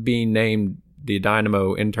up being named the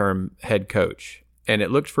Dynamo interim head coach, and it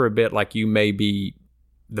looked for a bit like you may be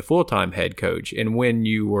the full-time head coach. And when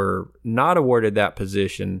you were not awarded that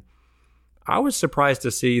position, I was surprised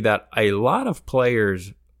to see that a lot of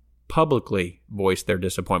players publicly voiced their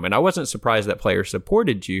disappointment. I wasn't surprised that players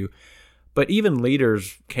supported you, but even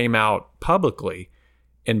leaders came out publicly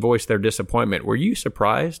and voiced their disappointment. Were you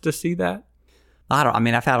surprised to see that?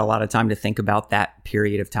 I've had a lot of time to think about that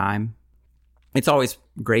period of time. It's always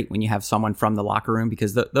great when you have someone from the locker room,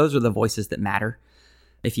 because those are the voices that matter.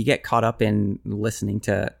 If you get caught up in listening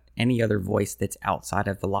to any other voice that's outside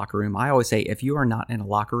of the locker room, I always say, if you are not in a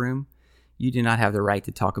locker room, you do not have the right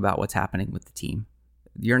to talk about what's happening with the team.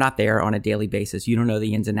 You're not there on a daily basis. You don't know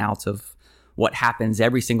the ins and outs of what happens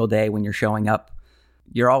every single day when you're showing up.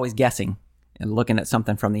 You're always guessing and looking at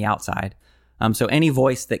something from the outside. So any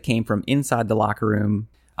voice that came from inside the locker room,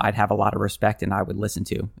 I'd have a lot of respect and I would listen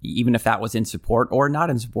to, even if that was in support or not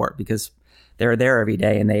in support, because they're there every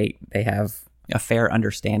day and they have a fair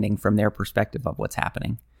understanding from their perspective of what's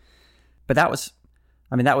happening. But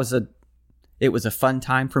it was a fun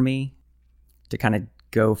time for me to kind of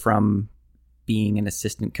go from being an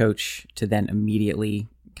assistant coach to then immediately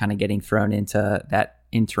kind of getting thrown into that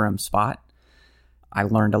interim spot. I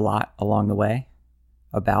learned a lot along the way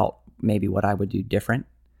about maybe what I would do different.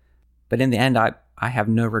 But in the end, I have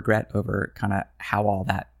no regret over kind of how all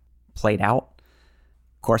that played out.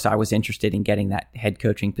 Of course, I was interested in getting that head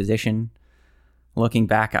coaching position. Looking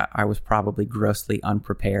back, I was probably grossly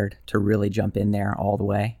unprepared to really jump in there all the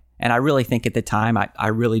way. And I really think at the time, I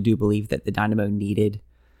really do believe that the Dynamo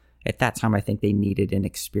at that time, I think they needed an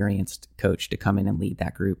experienced coach to come in and lead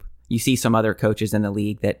that group. You see some other coaches in the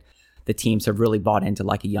league that the teams have really bought into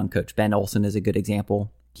like a young coach. Ben Olsen is a good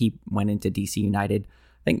example. He went into DC United.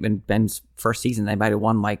 I think in Ben's first season, they might have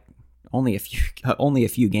won like only a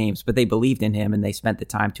few games, but they believed in him and they spent the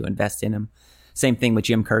time to invest in him. Same thing with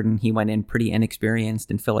Jim Curtin. He went in pretty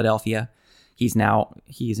inexperienced in Philadelphia. He's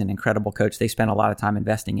an incredible coach. They spent a lot of time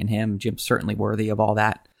investing in him. Jim's certainly worthy of all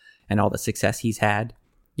that and all the success he's had.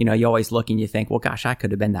 You know, you always look and you think, well, gosh, I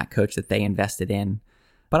could have been that coach that they invested in.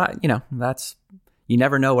 But you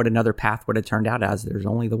never know what another path would have turned out as. There's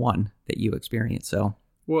only the one that you experience. So,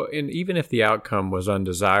 well, and even if the outcome was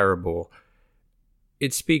undesirable,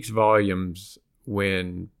 it speaks volumes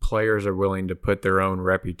when players are willing to put their own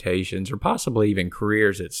reputations or possibly even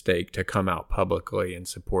careers at stake to come out publicly and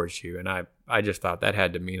support you. And I just thought that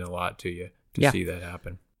had to mean a lot to you to see that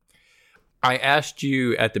happen. I asked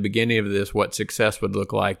you at the beginning of this what success would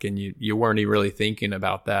look like, and you weren't even really thinking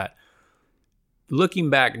about that. Looking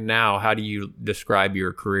back now, how do you describe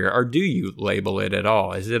your career, or do you label it at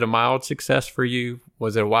all? Is it a mild success for you?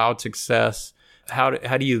 Was it a wild success? How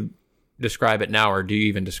do you describe it now, or do you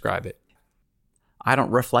even describe it? I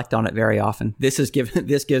don't reflect on it very often. This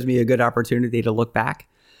gives me a good opportunity to look back.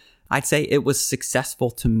 I'd say it was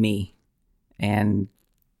successful to me and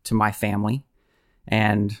to my family,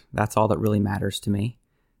 and that's all that really matters to me.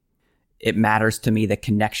 It matters to me the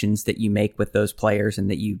connections that you make with those players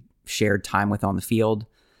and that you shared time with on the field,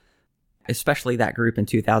 especially that group in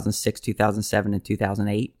 2006, 2007, and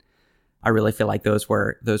 2008. I really feel like those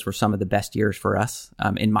were some of the best years for us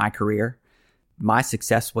in my career. My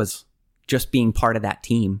success was just being part of that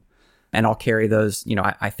team. And I'll carry those,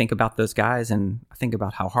 I think about those guys and I think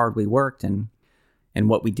about how hard we worked and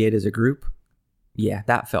what we did as a group. Yeah,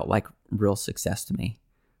 that felt like real success to me.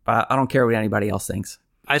 But I don't care what anybody else thinks.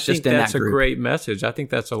 I think that's a great message. I think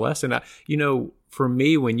that's a lesson. For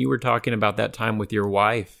me, when you were talking about that time with your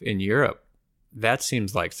wife in Europe, that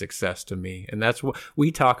seems like success to me. And that's what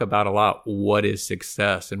we talk about a lot. What is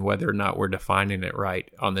success and whether or not we're defining it right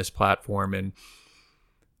on this platform. And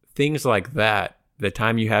things like that, the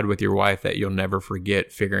time you had with your wife that you'll never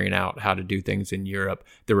forget, figuring out how to do things in Europe,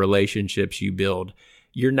 the relationships you build.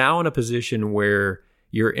 You're now in a position where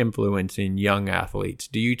you're influencing young athletes.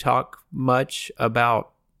 Do you talk much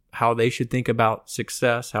about how they should think about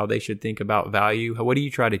success, how they should think about value? What do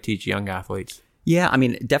you try to teach young athletes? Yeah, I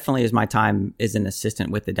mean, definitely as my time as an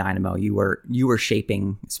assistant with the Dynamo, you were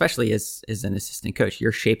shaping, especially as an assistant coach,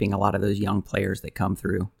 you're shaping a lot of those young players that come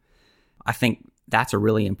through. I think that's a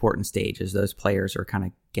really important stage as those players are kind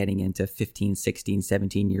of getting into 15, 16,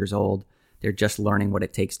 17 years old. They're just learning what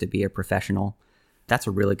it takes to be a professional. That's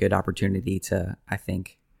a really good opportunity to, I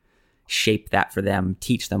think, shape that for them,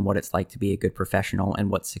 teach them what it's like to be a good professional and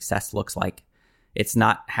what success looks like. It's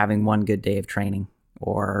not having one good day of training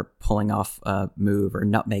or pulling off a move or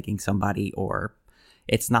nutmegging somebody, or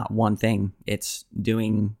it's not one thing. It's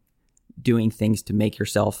doing things to make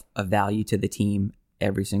yourself of value to the team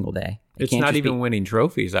every single day. It's not even winning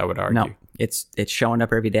trophies, I would argue. No, it's showing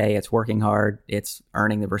up every day. It's working hard. It's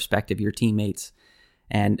earning the respect of your teammates.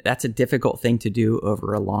 And that's a difficult thing to do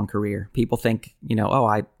over a long career. People think,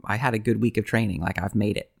 I had a good week of training, like I've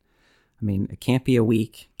made it. I mean, it can't be a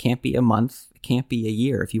week, can't be a month, it can't be a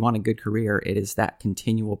year. If you want a good career, it is that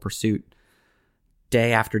continual pursuit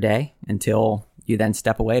day after day until you then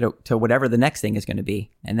step away to whatever the next thing is going to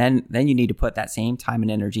be. And then you need to put that same time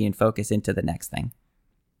and energy and focus into the next thing.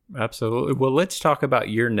 Absolutely. Well, let's talk about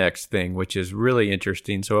your next thing, which is really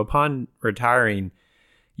interesting. So upon retiring,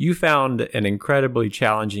 you found an incredibly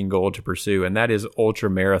challenging goal to pursue, and that is ultra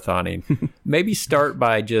marathoning. Maybe start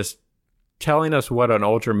by just telling us what an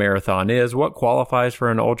ultra marathon is, what qualifies for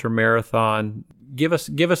an ultra marathon. Give us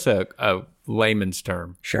a layman's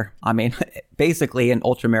term. Sure. I mean, basically an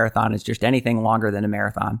ultra marathon is just anything longer than a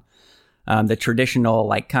marathon. The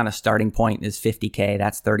traditional kind of starting point is 50K.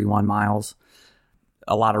 That's 31 miles.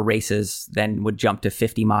 A lot of races then would jump to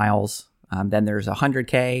 50 miles. Then there's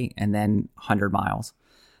 100K and then 100 miles.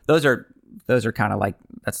 Those are kind of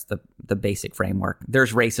that's the basic framework.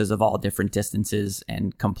 There's races of all different distances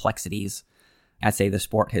and complexities. I'd say the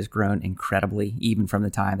sport has grown incredibly, even from the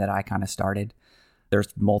time that I kind of started. There's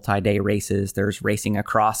multi-day races. There's racing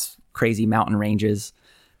across crazy mountain ranges.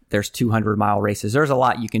 There's 200-mile races. There's a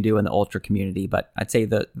lot you can do in the ultra community, but I'd say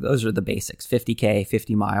those are the basics: 50K,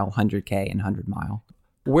 50-mile, 100K, and 100-mile.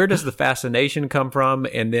 Where does the fascination come from?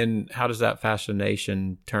 And then how does that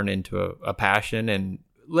fascination turn into a passion? And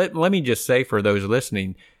let me just say for those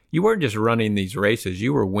listening, you weren't just running these races.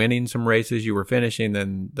 You were winning some races. You were finishing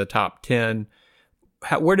in the top 10.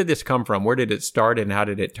 Where did this come from? Where did it start, and how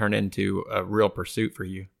did it turn into a real pursuit for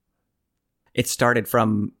you? It started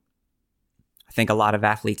from, I think a lot of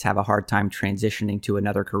athletes have a hard time transitioning to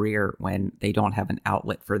another career when they don't have an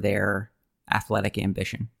outlet for their athletic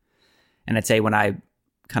ambition. And I'd say when I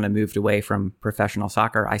kind of moved away from professional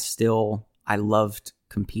soccer, I loved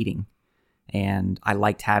competing and I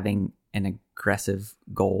liked having an aggressive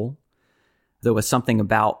goal. There was something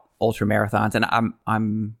about ultra marathons, and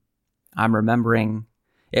I'm remembering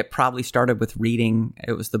it probably started with reading,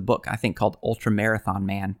 it was the book I think called Ultra Marathon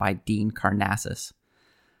Man by Dean Karnazes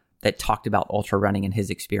that talked about ultra running and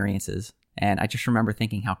his experiences. And I just remember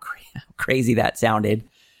thinking how crazy that sounded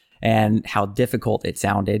and how difficult it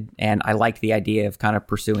sounded. And I liked the idea of kind of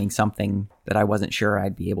pursuing something that I wasn't sure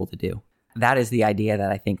I'd be able to do. That is the idea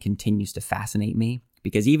that I think continues to fascinate me,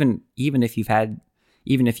 because even if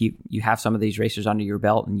you have some of these races under your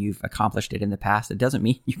belt and you've accomplished it in the past, it doesn't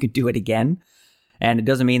mean you can do it again. And it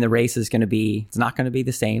doesn't mean the race it's not going to be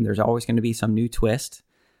the same. There's always going to be some new twist.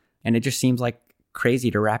 And it just seems like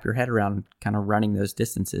crazy to wrap your head around kind of running those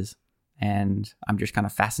distances. And I'm just kind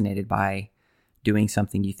of fascinated by doing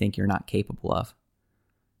something you think you're not capable of.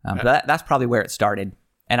 But that's probably where it started.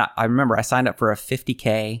 And I remember I signed up for a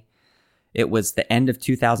 50K. It was the end of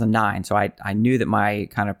 2009. So I knew that my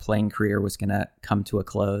kind of playing career was going to come to a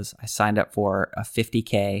close. I signed up for a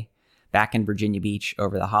 50K back in Virginia Beach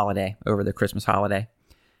over the Christmas holiday.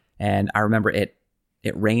 And I remember it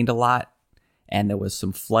rained a lot and there was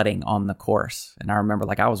some flooding on the course. And I remember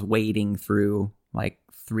I was wading through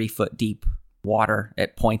 3-foot deep water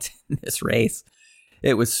at points in this race.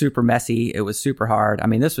 It was super messy. It was super hard. I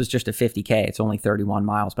mean, this was just a 50K. It's only 31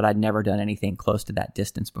 miles, but I'd never done anything close to that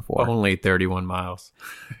distance before. Only 31 miles.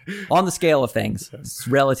 On the scale of things, it's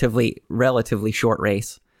relatively short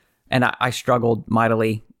race. And I struggled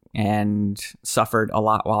mightily and suffered a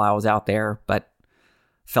lot while I was out there, but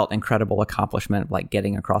felt incredible accomplishment of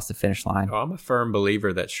getting across the finish line. Oh, I'm a firm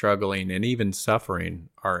believer that struggling and even suffering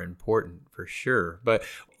are important for sure. But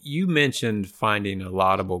you mentioned finding a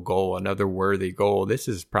laudable goal, another worthy goal. This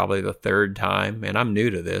is probably the third time, and I'm new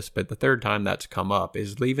to this, but the third time that's come up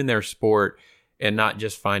is leaving their sport and not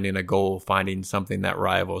just finding a goal, finding something that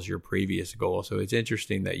rivals your previous goal. So it's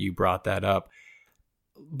interesting that you brought that up.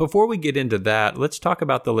 Before we get into that, let's talk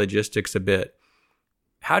about the logistics a bit.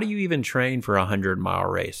 How do you even train for a 100-mile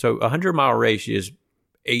race? So a 100-mile race is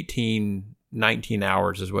 18, 19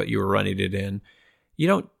 hours is what you were running it in. You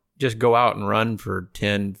don't just go out and run for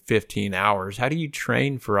 10, 15 hours. How do you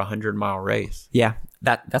train for a 100-mile race? Yeah,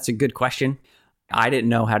 that's a good question. I didn't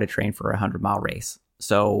know how to train for a 100-mile race.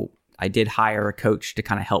 So I did hire a coach to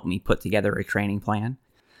kind of help me put together a training plan.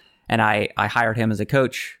 And I hired him as a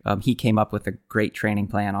coach. He came up with a great training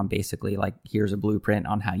plan on basically here's a blueprint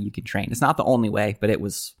on how you can train. It's not the only way, but it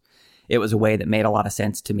was a way that made a lot of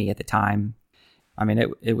sense to me at the time. I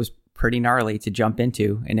mean, it was pretty gnarly to jump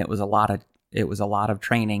into, and it was a lot of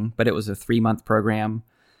training, but it was a 3-month program.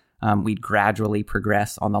 We'd gradually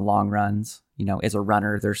progress on the long runs. As a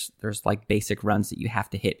runner, there's basic runs that you have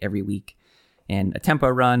to hit every week, and a tempo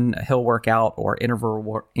run, a hill workout, or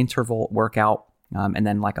interval workout. And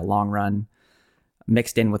then a long run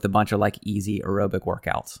mixed in with a bunch of easy aerobic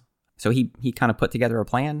workouts. So he kind of put together a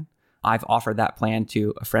plan. I've offered that plan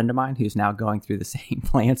to a friend of mine who's now going through the same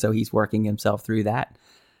plan. So he's working himself through that.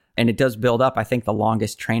 And it does build up. I think the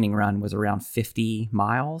longest training run was around 50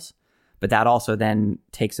 miles, but that also then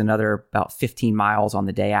takes another about 15 miles on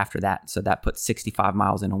the day after that. So that puts 65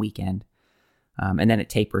 miles in a weekend. And then it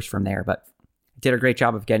tapers from there, but it did a great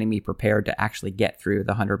job of getting me prepared to actually get through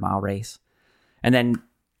the 100-mile race. And then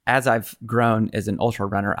as I've grown as an ultra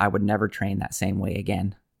runner, I would never train that same way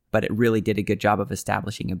again. But it really did a good job of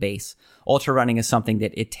establishing a base. Ultra running is something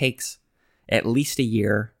that it takes at least a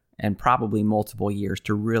year and probably multiple years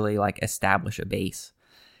to really establish a base.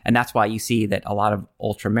 And that's why you see that a lot of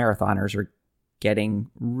ultra marathoners are getting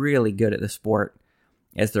really good at the sport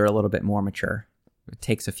as they're a little bit more mature. It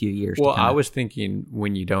takes a few years. Well, I was thinking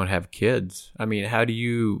when you don't have kids, I mean, how do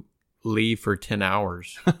you leave for 10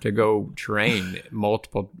 hours to go train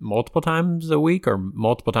multiple times a week or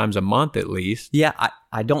multiple times a month at least? Yeah,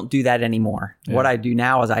 I don't do that anymore. Yeah. What I do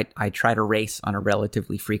now is I try to race on a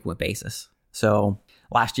relatively frequent basis. So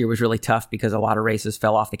last year was really tough because a lot of races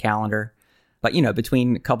fell off the calendar. But,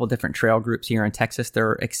 between a couple different trail groups here in Texas,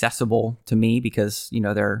 they're accessible to me because,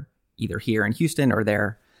 they're either here in Houston or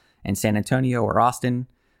they're in San Antonio or Austin.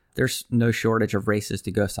 There's no shortage of races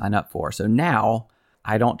to go sign up for. So now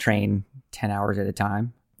I don't train 10 hours at a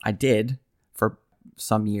time. I did for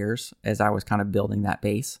some years as I was kind of building that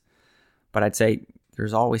base. But I'd say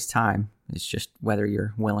there's always time. It's just whether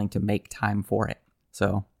you're willing to make time for it.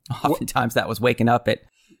 So oftentimes that was waking up at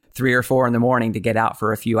 3 or 4 in the morning to get out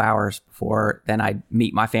for a few hours before then I'd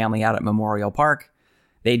meet my family out at Memorial Park.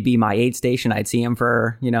 they'd be my aid station. I'd see them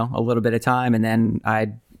for, a little bit of time, and then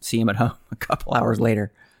I'd see them at home a couple hours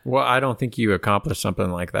later. Well, I don't think you accomplish something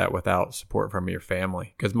like that without support from your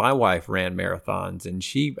family. Because my wife ran marathons, and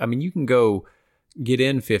you can go get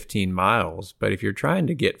in 15 miles, but if you're trying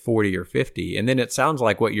to get 40 or 50, and then it sounds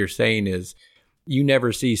like what you're saying is you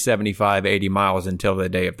never see 75, 80 miles until the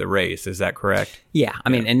day of the race. Is that correct? Yeah.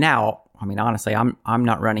 And now, honestly, I'm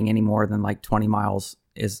not running any more than like 20 miles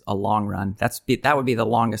is a long run. That would be the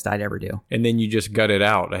longest I'd ever do. And then you just gut it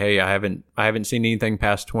out. Hey, I haven't seen anything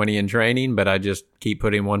past 20 in training, but I just keep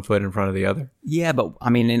putting one foot in front of the other. Yeah, but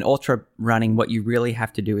in ultra running, what you really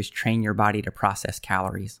have to do is train your body to process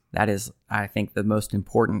calories. That is, I think, the most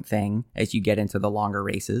important thing as you get into the longer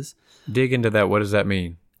races. Dig into that. What does that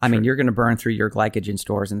mean? You're going to burn through your glycogen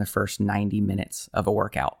stores in the first 90 minutes of a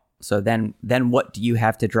workout. So then what do you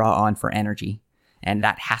have to draw on for energy? And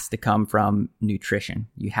that has to come from nutrition.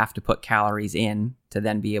 You have to put calories in to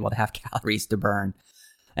then be able to have calories to burn.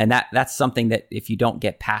 And that's something that if you don't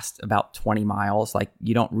get past about 20 miles, like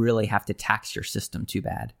you don't really have to tax your system too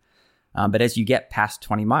bad. But as you get past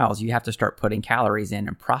 20 miles, you have to start putting calories in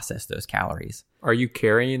and process those calories. Are you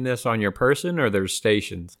carrying this on your person or there's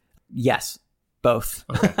stations? Yes, both.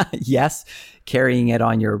 Okay. Yes, carrying it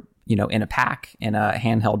on your, in a pack, in a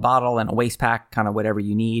handheld bottle, in a waist pack, kind of whatever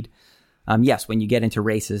you need. Yes, when you get into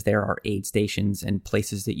races, there are aid stations and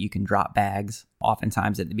places that you can drop bags.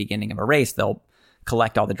 Oftentimes at the beginning of a race, they'll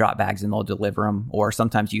collect all the drop bags and they'll deliver them. Or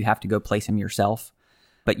sometimes you have to go place them yourself.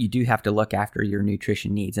 But you do have to look after your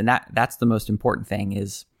nutrition needs. And that's the most important thing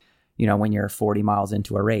is, when you're 40 miles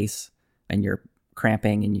into a race and you're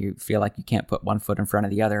cramping and you feel like you can't put one foot in front of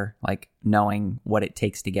the other, like knowing what it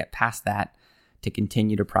takes to get past that, to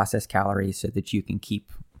continue to process calories so that you can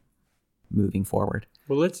keep moving forward.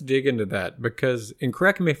 Well, let's dig into that because, and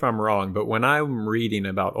correct me if I'm wrong, but when I'm reading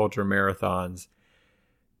about ultra marathons,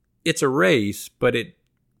 it's a race, but it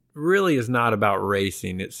really is not about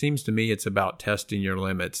racing. It seems to me it's about testing your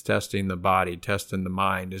limits, testing the body, testing the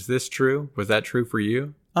mind. Is this true? Was that true for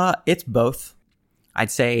you? It's both.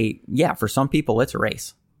 I'd say, yeah, for some people it's a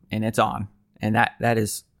race and it's on. And that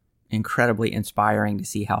is incredibly inspiring to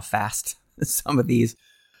see how fast some of these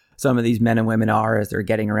men and women are as they're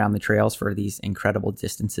getting around the trails for these incredible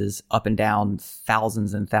distances up and down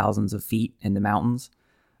thousands and thousands of feet in the mountains.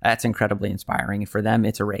 That's incredibly inspiring. And for them,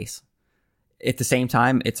 it's a race. At the same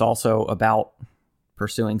time, it's also about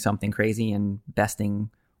pursuing something crazy and besting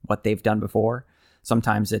what they've done before.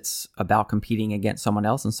 Sometimes it's about competing against someone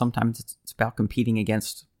else, and sometimes it's about competing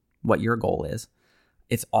against what your goal is.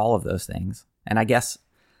 It's all of those things. And I guess,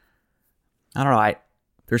 I don't know,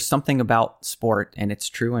 there's something about sport, and it's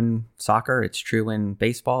true in soccer, it's true in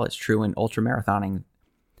baseball, it's true in ultramarathoning.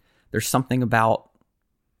 There's something about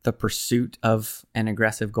the pursuit of an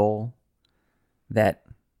aggressive goal that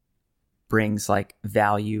brings like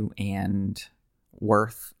value and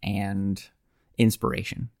worth and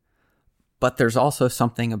inspiration. But there's also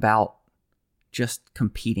something about just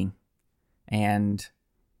competing, and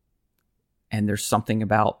there's something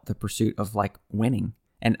about the pursuit of like winning.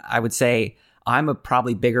 And I would say I'm a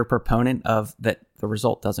probably bigger proponent of that the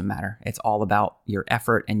result doesn't matter. It's all about your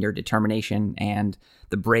effort and your determination and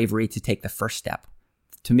the bravery to take the first step.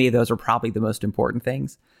 To me, those are probably the most important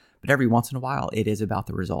things. But every once in a while, it is about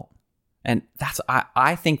the result. And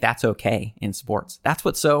I think that's okay in sports. That's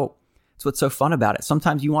what's so fun about it.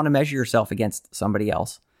 Sometimes you want to measure yourself against somebody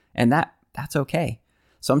else, and that's okay.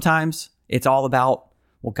 Sometimes it's all about,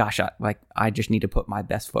 well, gosh, I just need to put my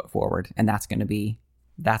best foot forward, and that's going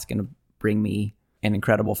to bring me an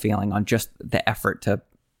incredible feeling on just the effort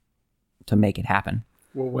to make it happen.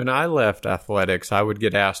 Well, when I left athletics, I would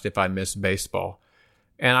get asked if I missed baseball,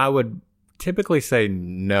 and I would typically say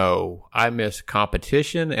no. I miss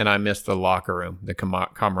competition and I miss the locker room, the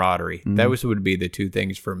camaraderie. Mm-hmm. Those would be the two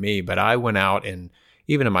things for me. But I went out and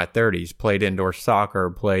even in my 30s, played indoor soccer,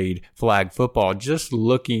 played flag football, just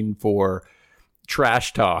looking for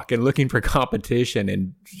trash talk and looking for competition.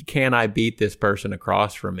 And can I beat this person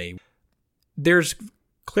across from me? There's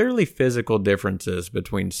clearly physical differences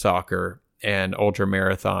between soccer and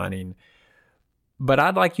ultramarathoning. But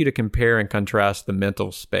I'd like you to compare and contrast the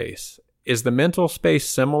mental space. Is the mental space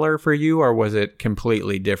similar for you, or was it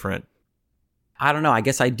completely different? I don't know. I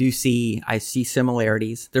guess I see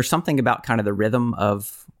similarities. There's something about kind of the rhythm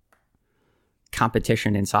of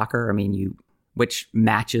competition in soccer. I mean, which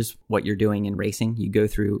matches what you're doing in racing. You go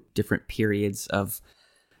through different periods of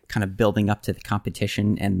kind of building up to the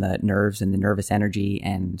competition and the nerves and the nervous energy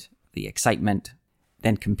and the excitement,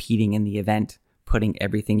 then competing in the event, putting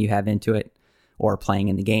everything you have into it, or playing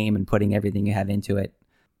in the game and putting everything you have into it.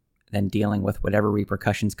 then dealing with whatever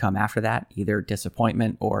repercussions come after that, either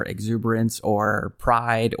disappointment or exuberance or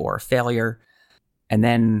pride or failure. And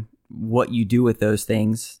then what you do with those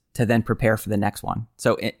things to then prepare for the next one.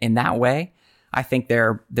 So in that way, I think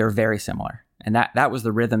they're very similar. And that was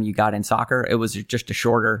the rhythm you got in soccer. It was just a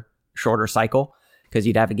shorter cycle, because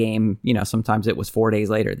you'd have a game, sometimes it was 4 days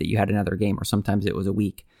later that you had another game, or sometimes it was a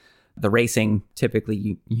week. The racing,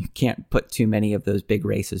 typically you can't put too many of those big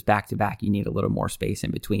races back to back. You need a little more space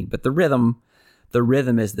in between. But the rhythm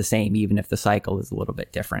is the same, even if the cycle is a little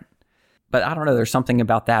bit different. But I don't know, there's something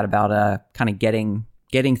about that, about kind of getting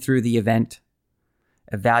through the event,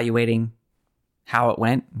 evaluating how it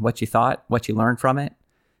went, what you thought, what you learned from it,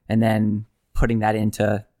 and then putting that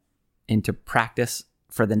into practice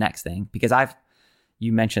for the next thing. Because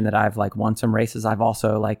you mentioned that I've won some races. I've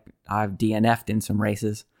also I've DNF'd in some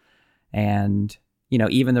races. And,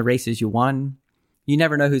 even the races you won, you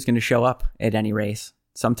never know who's going to show up at any race.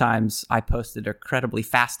 Sometimes I posted a incredibly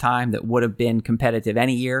fast time that would have been competitive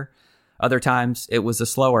any year. Other times it was a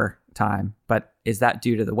slower time. But is that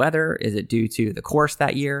due to the weather? Is it due to the course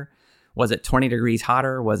that year? Was it 20 degrees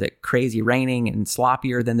hotter? Was it crazy raining and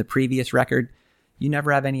sloppier than the previous record? You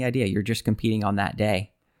never have any idea. You're just competing on that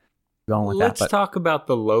day. Let's talk about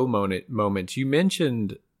the low moments. You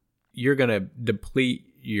mentioned you're going to deplete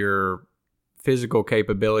your physical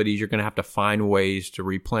capabilities. You're going to have to find ways to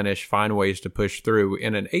replenish, find ways to push through.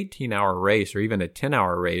 In an 18-hour race or even a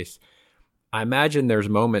 10-hour race, I imagine there's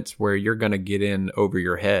moments where you're going to get in over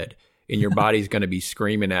your head and your body's going to be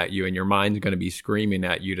screaming at you and your mind's going to be screaming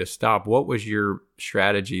at you to stop. What was your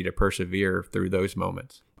strategy to persevere through those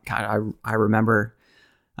moments? God, I remember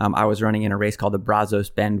I was running in a race called the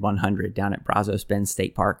Brazos Bend 100 down at Brazos Bend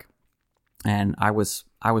State Park. And I was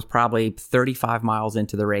probably 35 miles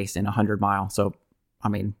into the race in 100 miles. So,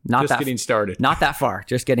 not getting started. Not that far,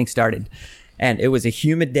 just getting started. And it was a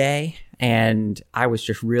humid day and I was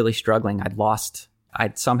just really struggling.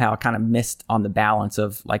 I'd somehow kind of missed on the balance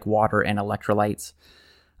of water and electrolytes.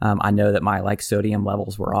 I know that my sodium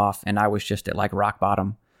levels were off and I was just at rock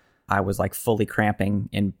bottom. I was fully cramping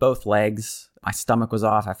in both legs. My stomach was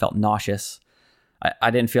off. I felt nauseous. I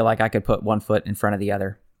didn't feel like I could put one foot in front of the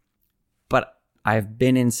other. But I've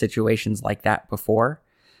been in situations like that before,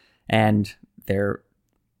 and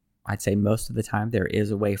I'd say most of the time there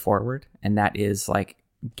is a way forward, and that is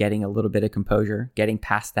getting a little bit of composure, getting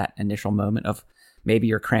past that initial moment of maybe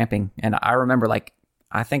you're cramping. And I remember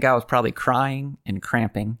I think I was probably crying and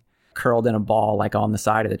cramping, curled in a ball on the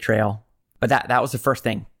side of the trail. But that was the first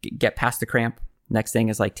thing, get past the cramp. Next thing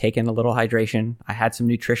is taking a little hydration. I had some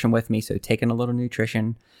nutrition with me, so taking a little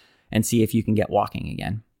nutrition and see if you can get walking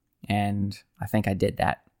again. And I think I did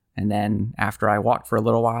that. And then after I walked for a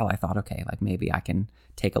little while, I thought, okay, maybe I can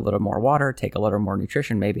take a little more water, take a little more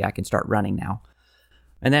nutrition. Maybe I can start running now.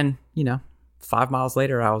 And then, 5 miles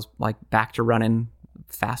later, I was back to running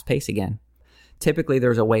fast pace again. Typically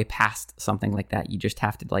there's a way past something like that. You just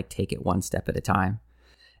have to take it one step at a time.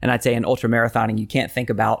 And I'd say in ultramarathoning, you can't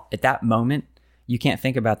think about at that moment, you can't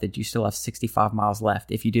think about that you still have 65 miles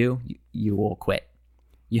left. If you do, you will quit.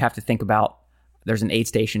 You have to think about, there's an aid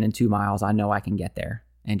station in 2 miles. I know I can get there,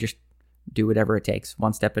 and just do whatever it takes,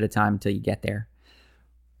 one step at a time until you get there.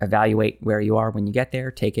 Evaluate where you are when you get there,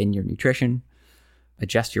 take in your nutrition,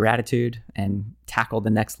 adjust your attitude, and tackle the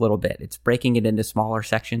next little bit. It's breaking it into smaller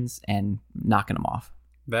sections and knocking them off.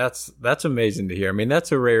 That's amazing to hear.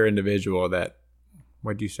 That's a rare individual that,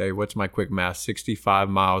 what'd you say? What's my quick math? 65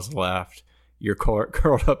 miles left. You're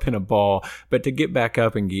curled up in a ball, but to get back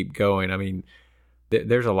up and keep going,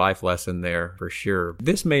 there's a life lesson there for sure.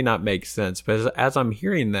 This may not make sense, but as I'm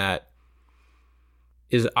hearing that,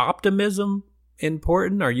 is optimism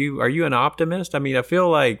important? Are you an optimist? I feel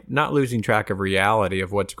like not losing track of reality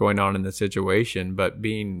of what's going on in the situation, but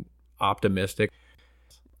being optimistic.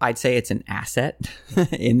 I'd say it's an asset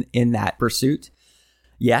in that pursuit.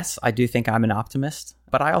 Yes, I do think I'm an optimist,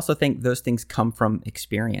 but I also think those things come from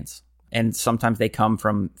experience, and sometimes they come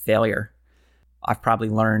from failure. I've probably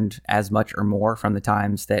learned as much or more from the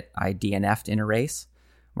times that I DNF'd in a race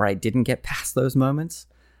where I didn't get past those moments,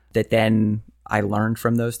 that then I learned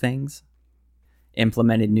from those things,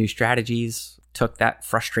 implemented new strategies, took that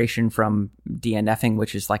frustration from DNFing,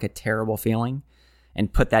 which is a terrible feeling,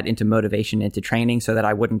 and put that into motivation, into training, so that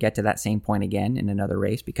I wouldn't get to that same point again in another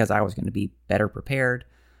race, because I was going to be better prepared.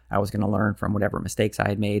 I was going to learn from whatever mistakes I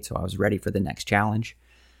had made, so I was ready for the next challenge.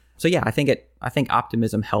 So yeah, I think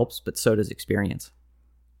optimism helps, but so does experience.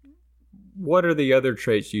 What are the other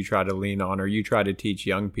traits you try to lean on, or you try to teach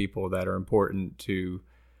young people that are important to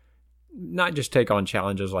not just take on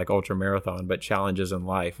challenges like ultramarathon, but challenges in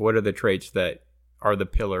life? What are the traits that are the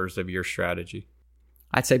pillars of your strategy?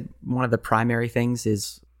 I'd say one of the primary things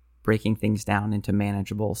is breaking things down into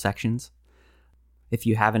manageable sections. If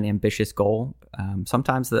you have an ambitious goal,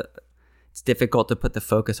 sometimes it's difficult to put the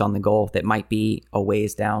focus on the goal that might be a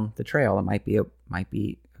ways down the trail. It might be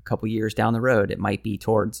a couple years down the road. It might be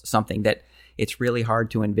towards something that it's really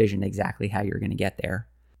hard to envision exactly how you're going to get there.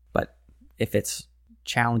 But if it's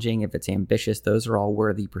challenging, if it's ambitious, those are all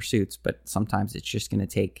worthy pursuits. But sometimes it's just going to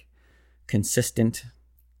take consistent,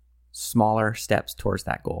 smaller steps towards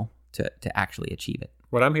that goal to actually achieve it.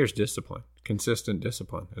 What I'm here is discipline, consistent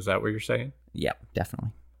discipline. Is that what you're saying? Yep,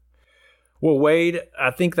 definitely. Well, Wade,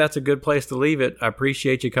 I think that's a good place to leave it. I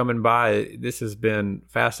appreciate you coming by. This has been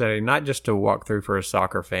fascinating, not just to walk through for a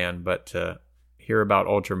soccer fan, but to hear about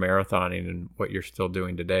ultra marathoning and what you're still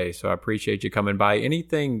doing today. So I appreciate you coming by.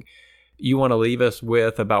 Anything you want to leave us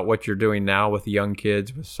with about what you're doing now with young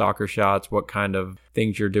kids, with Soccer Shots, what kind of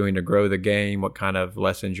things you're doing to grow the game, what kind of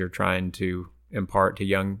lessons you're trying to impart to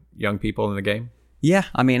young people in the game? Yeah,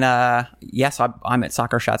 I mean, yes, I'm at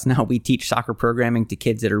Soccer Shots now. We teach soccer programming to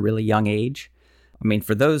kids at a really young age. I mean,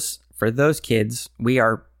 for those kids, we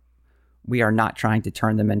are not trying to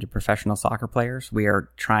turn them into professional soccer players. We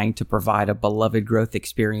are trying to provide a beloved growth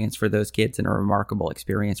experience for those kids and a remarkable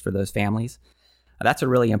experience for those families. That's a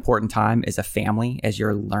really important time as a family, as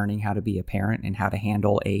you're learning how to be a parent and how to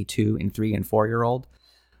handle a 2 and 3 and 4-year-old.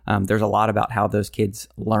 There's a lot about how those kids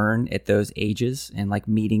learn at those ages and like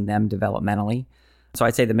meeting them developmentally. So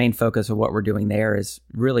I'd say the main focus of what we're doing there is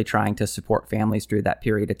really trying to support families through that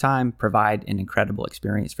period of time, provide an incredible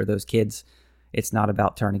experience for those kids. It's not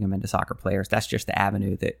about turning them into soccer players. That's just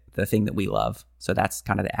the thing that we love. So that's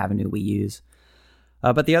kind of the avenue we use.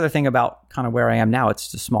 But the other thing about kind of where I am now,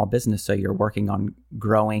 it's a small business. So you're working on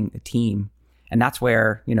growing a team. And that's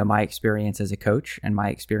where, my experience as a coach and my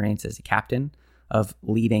experience as a captain of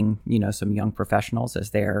leading, some young professionals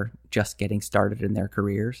as they're just getting started in their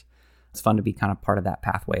careers. It's fun to be kind of part of that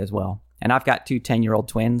pathway as well. And I've got 2 10-year-old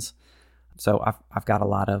twins. So I've got a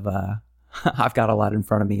lot of, I've got a lot in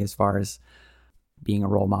front of me as far as being a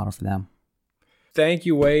role model for them. Thank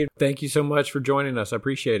you, Wade. Thank you so much for joining us. I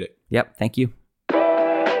appreciate it. Yep. Thank you.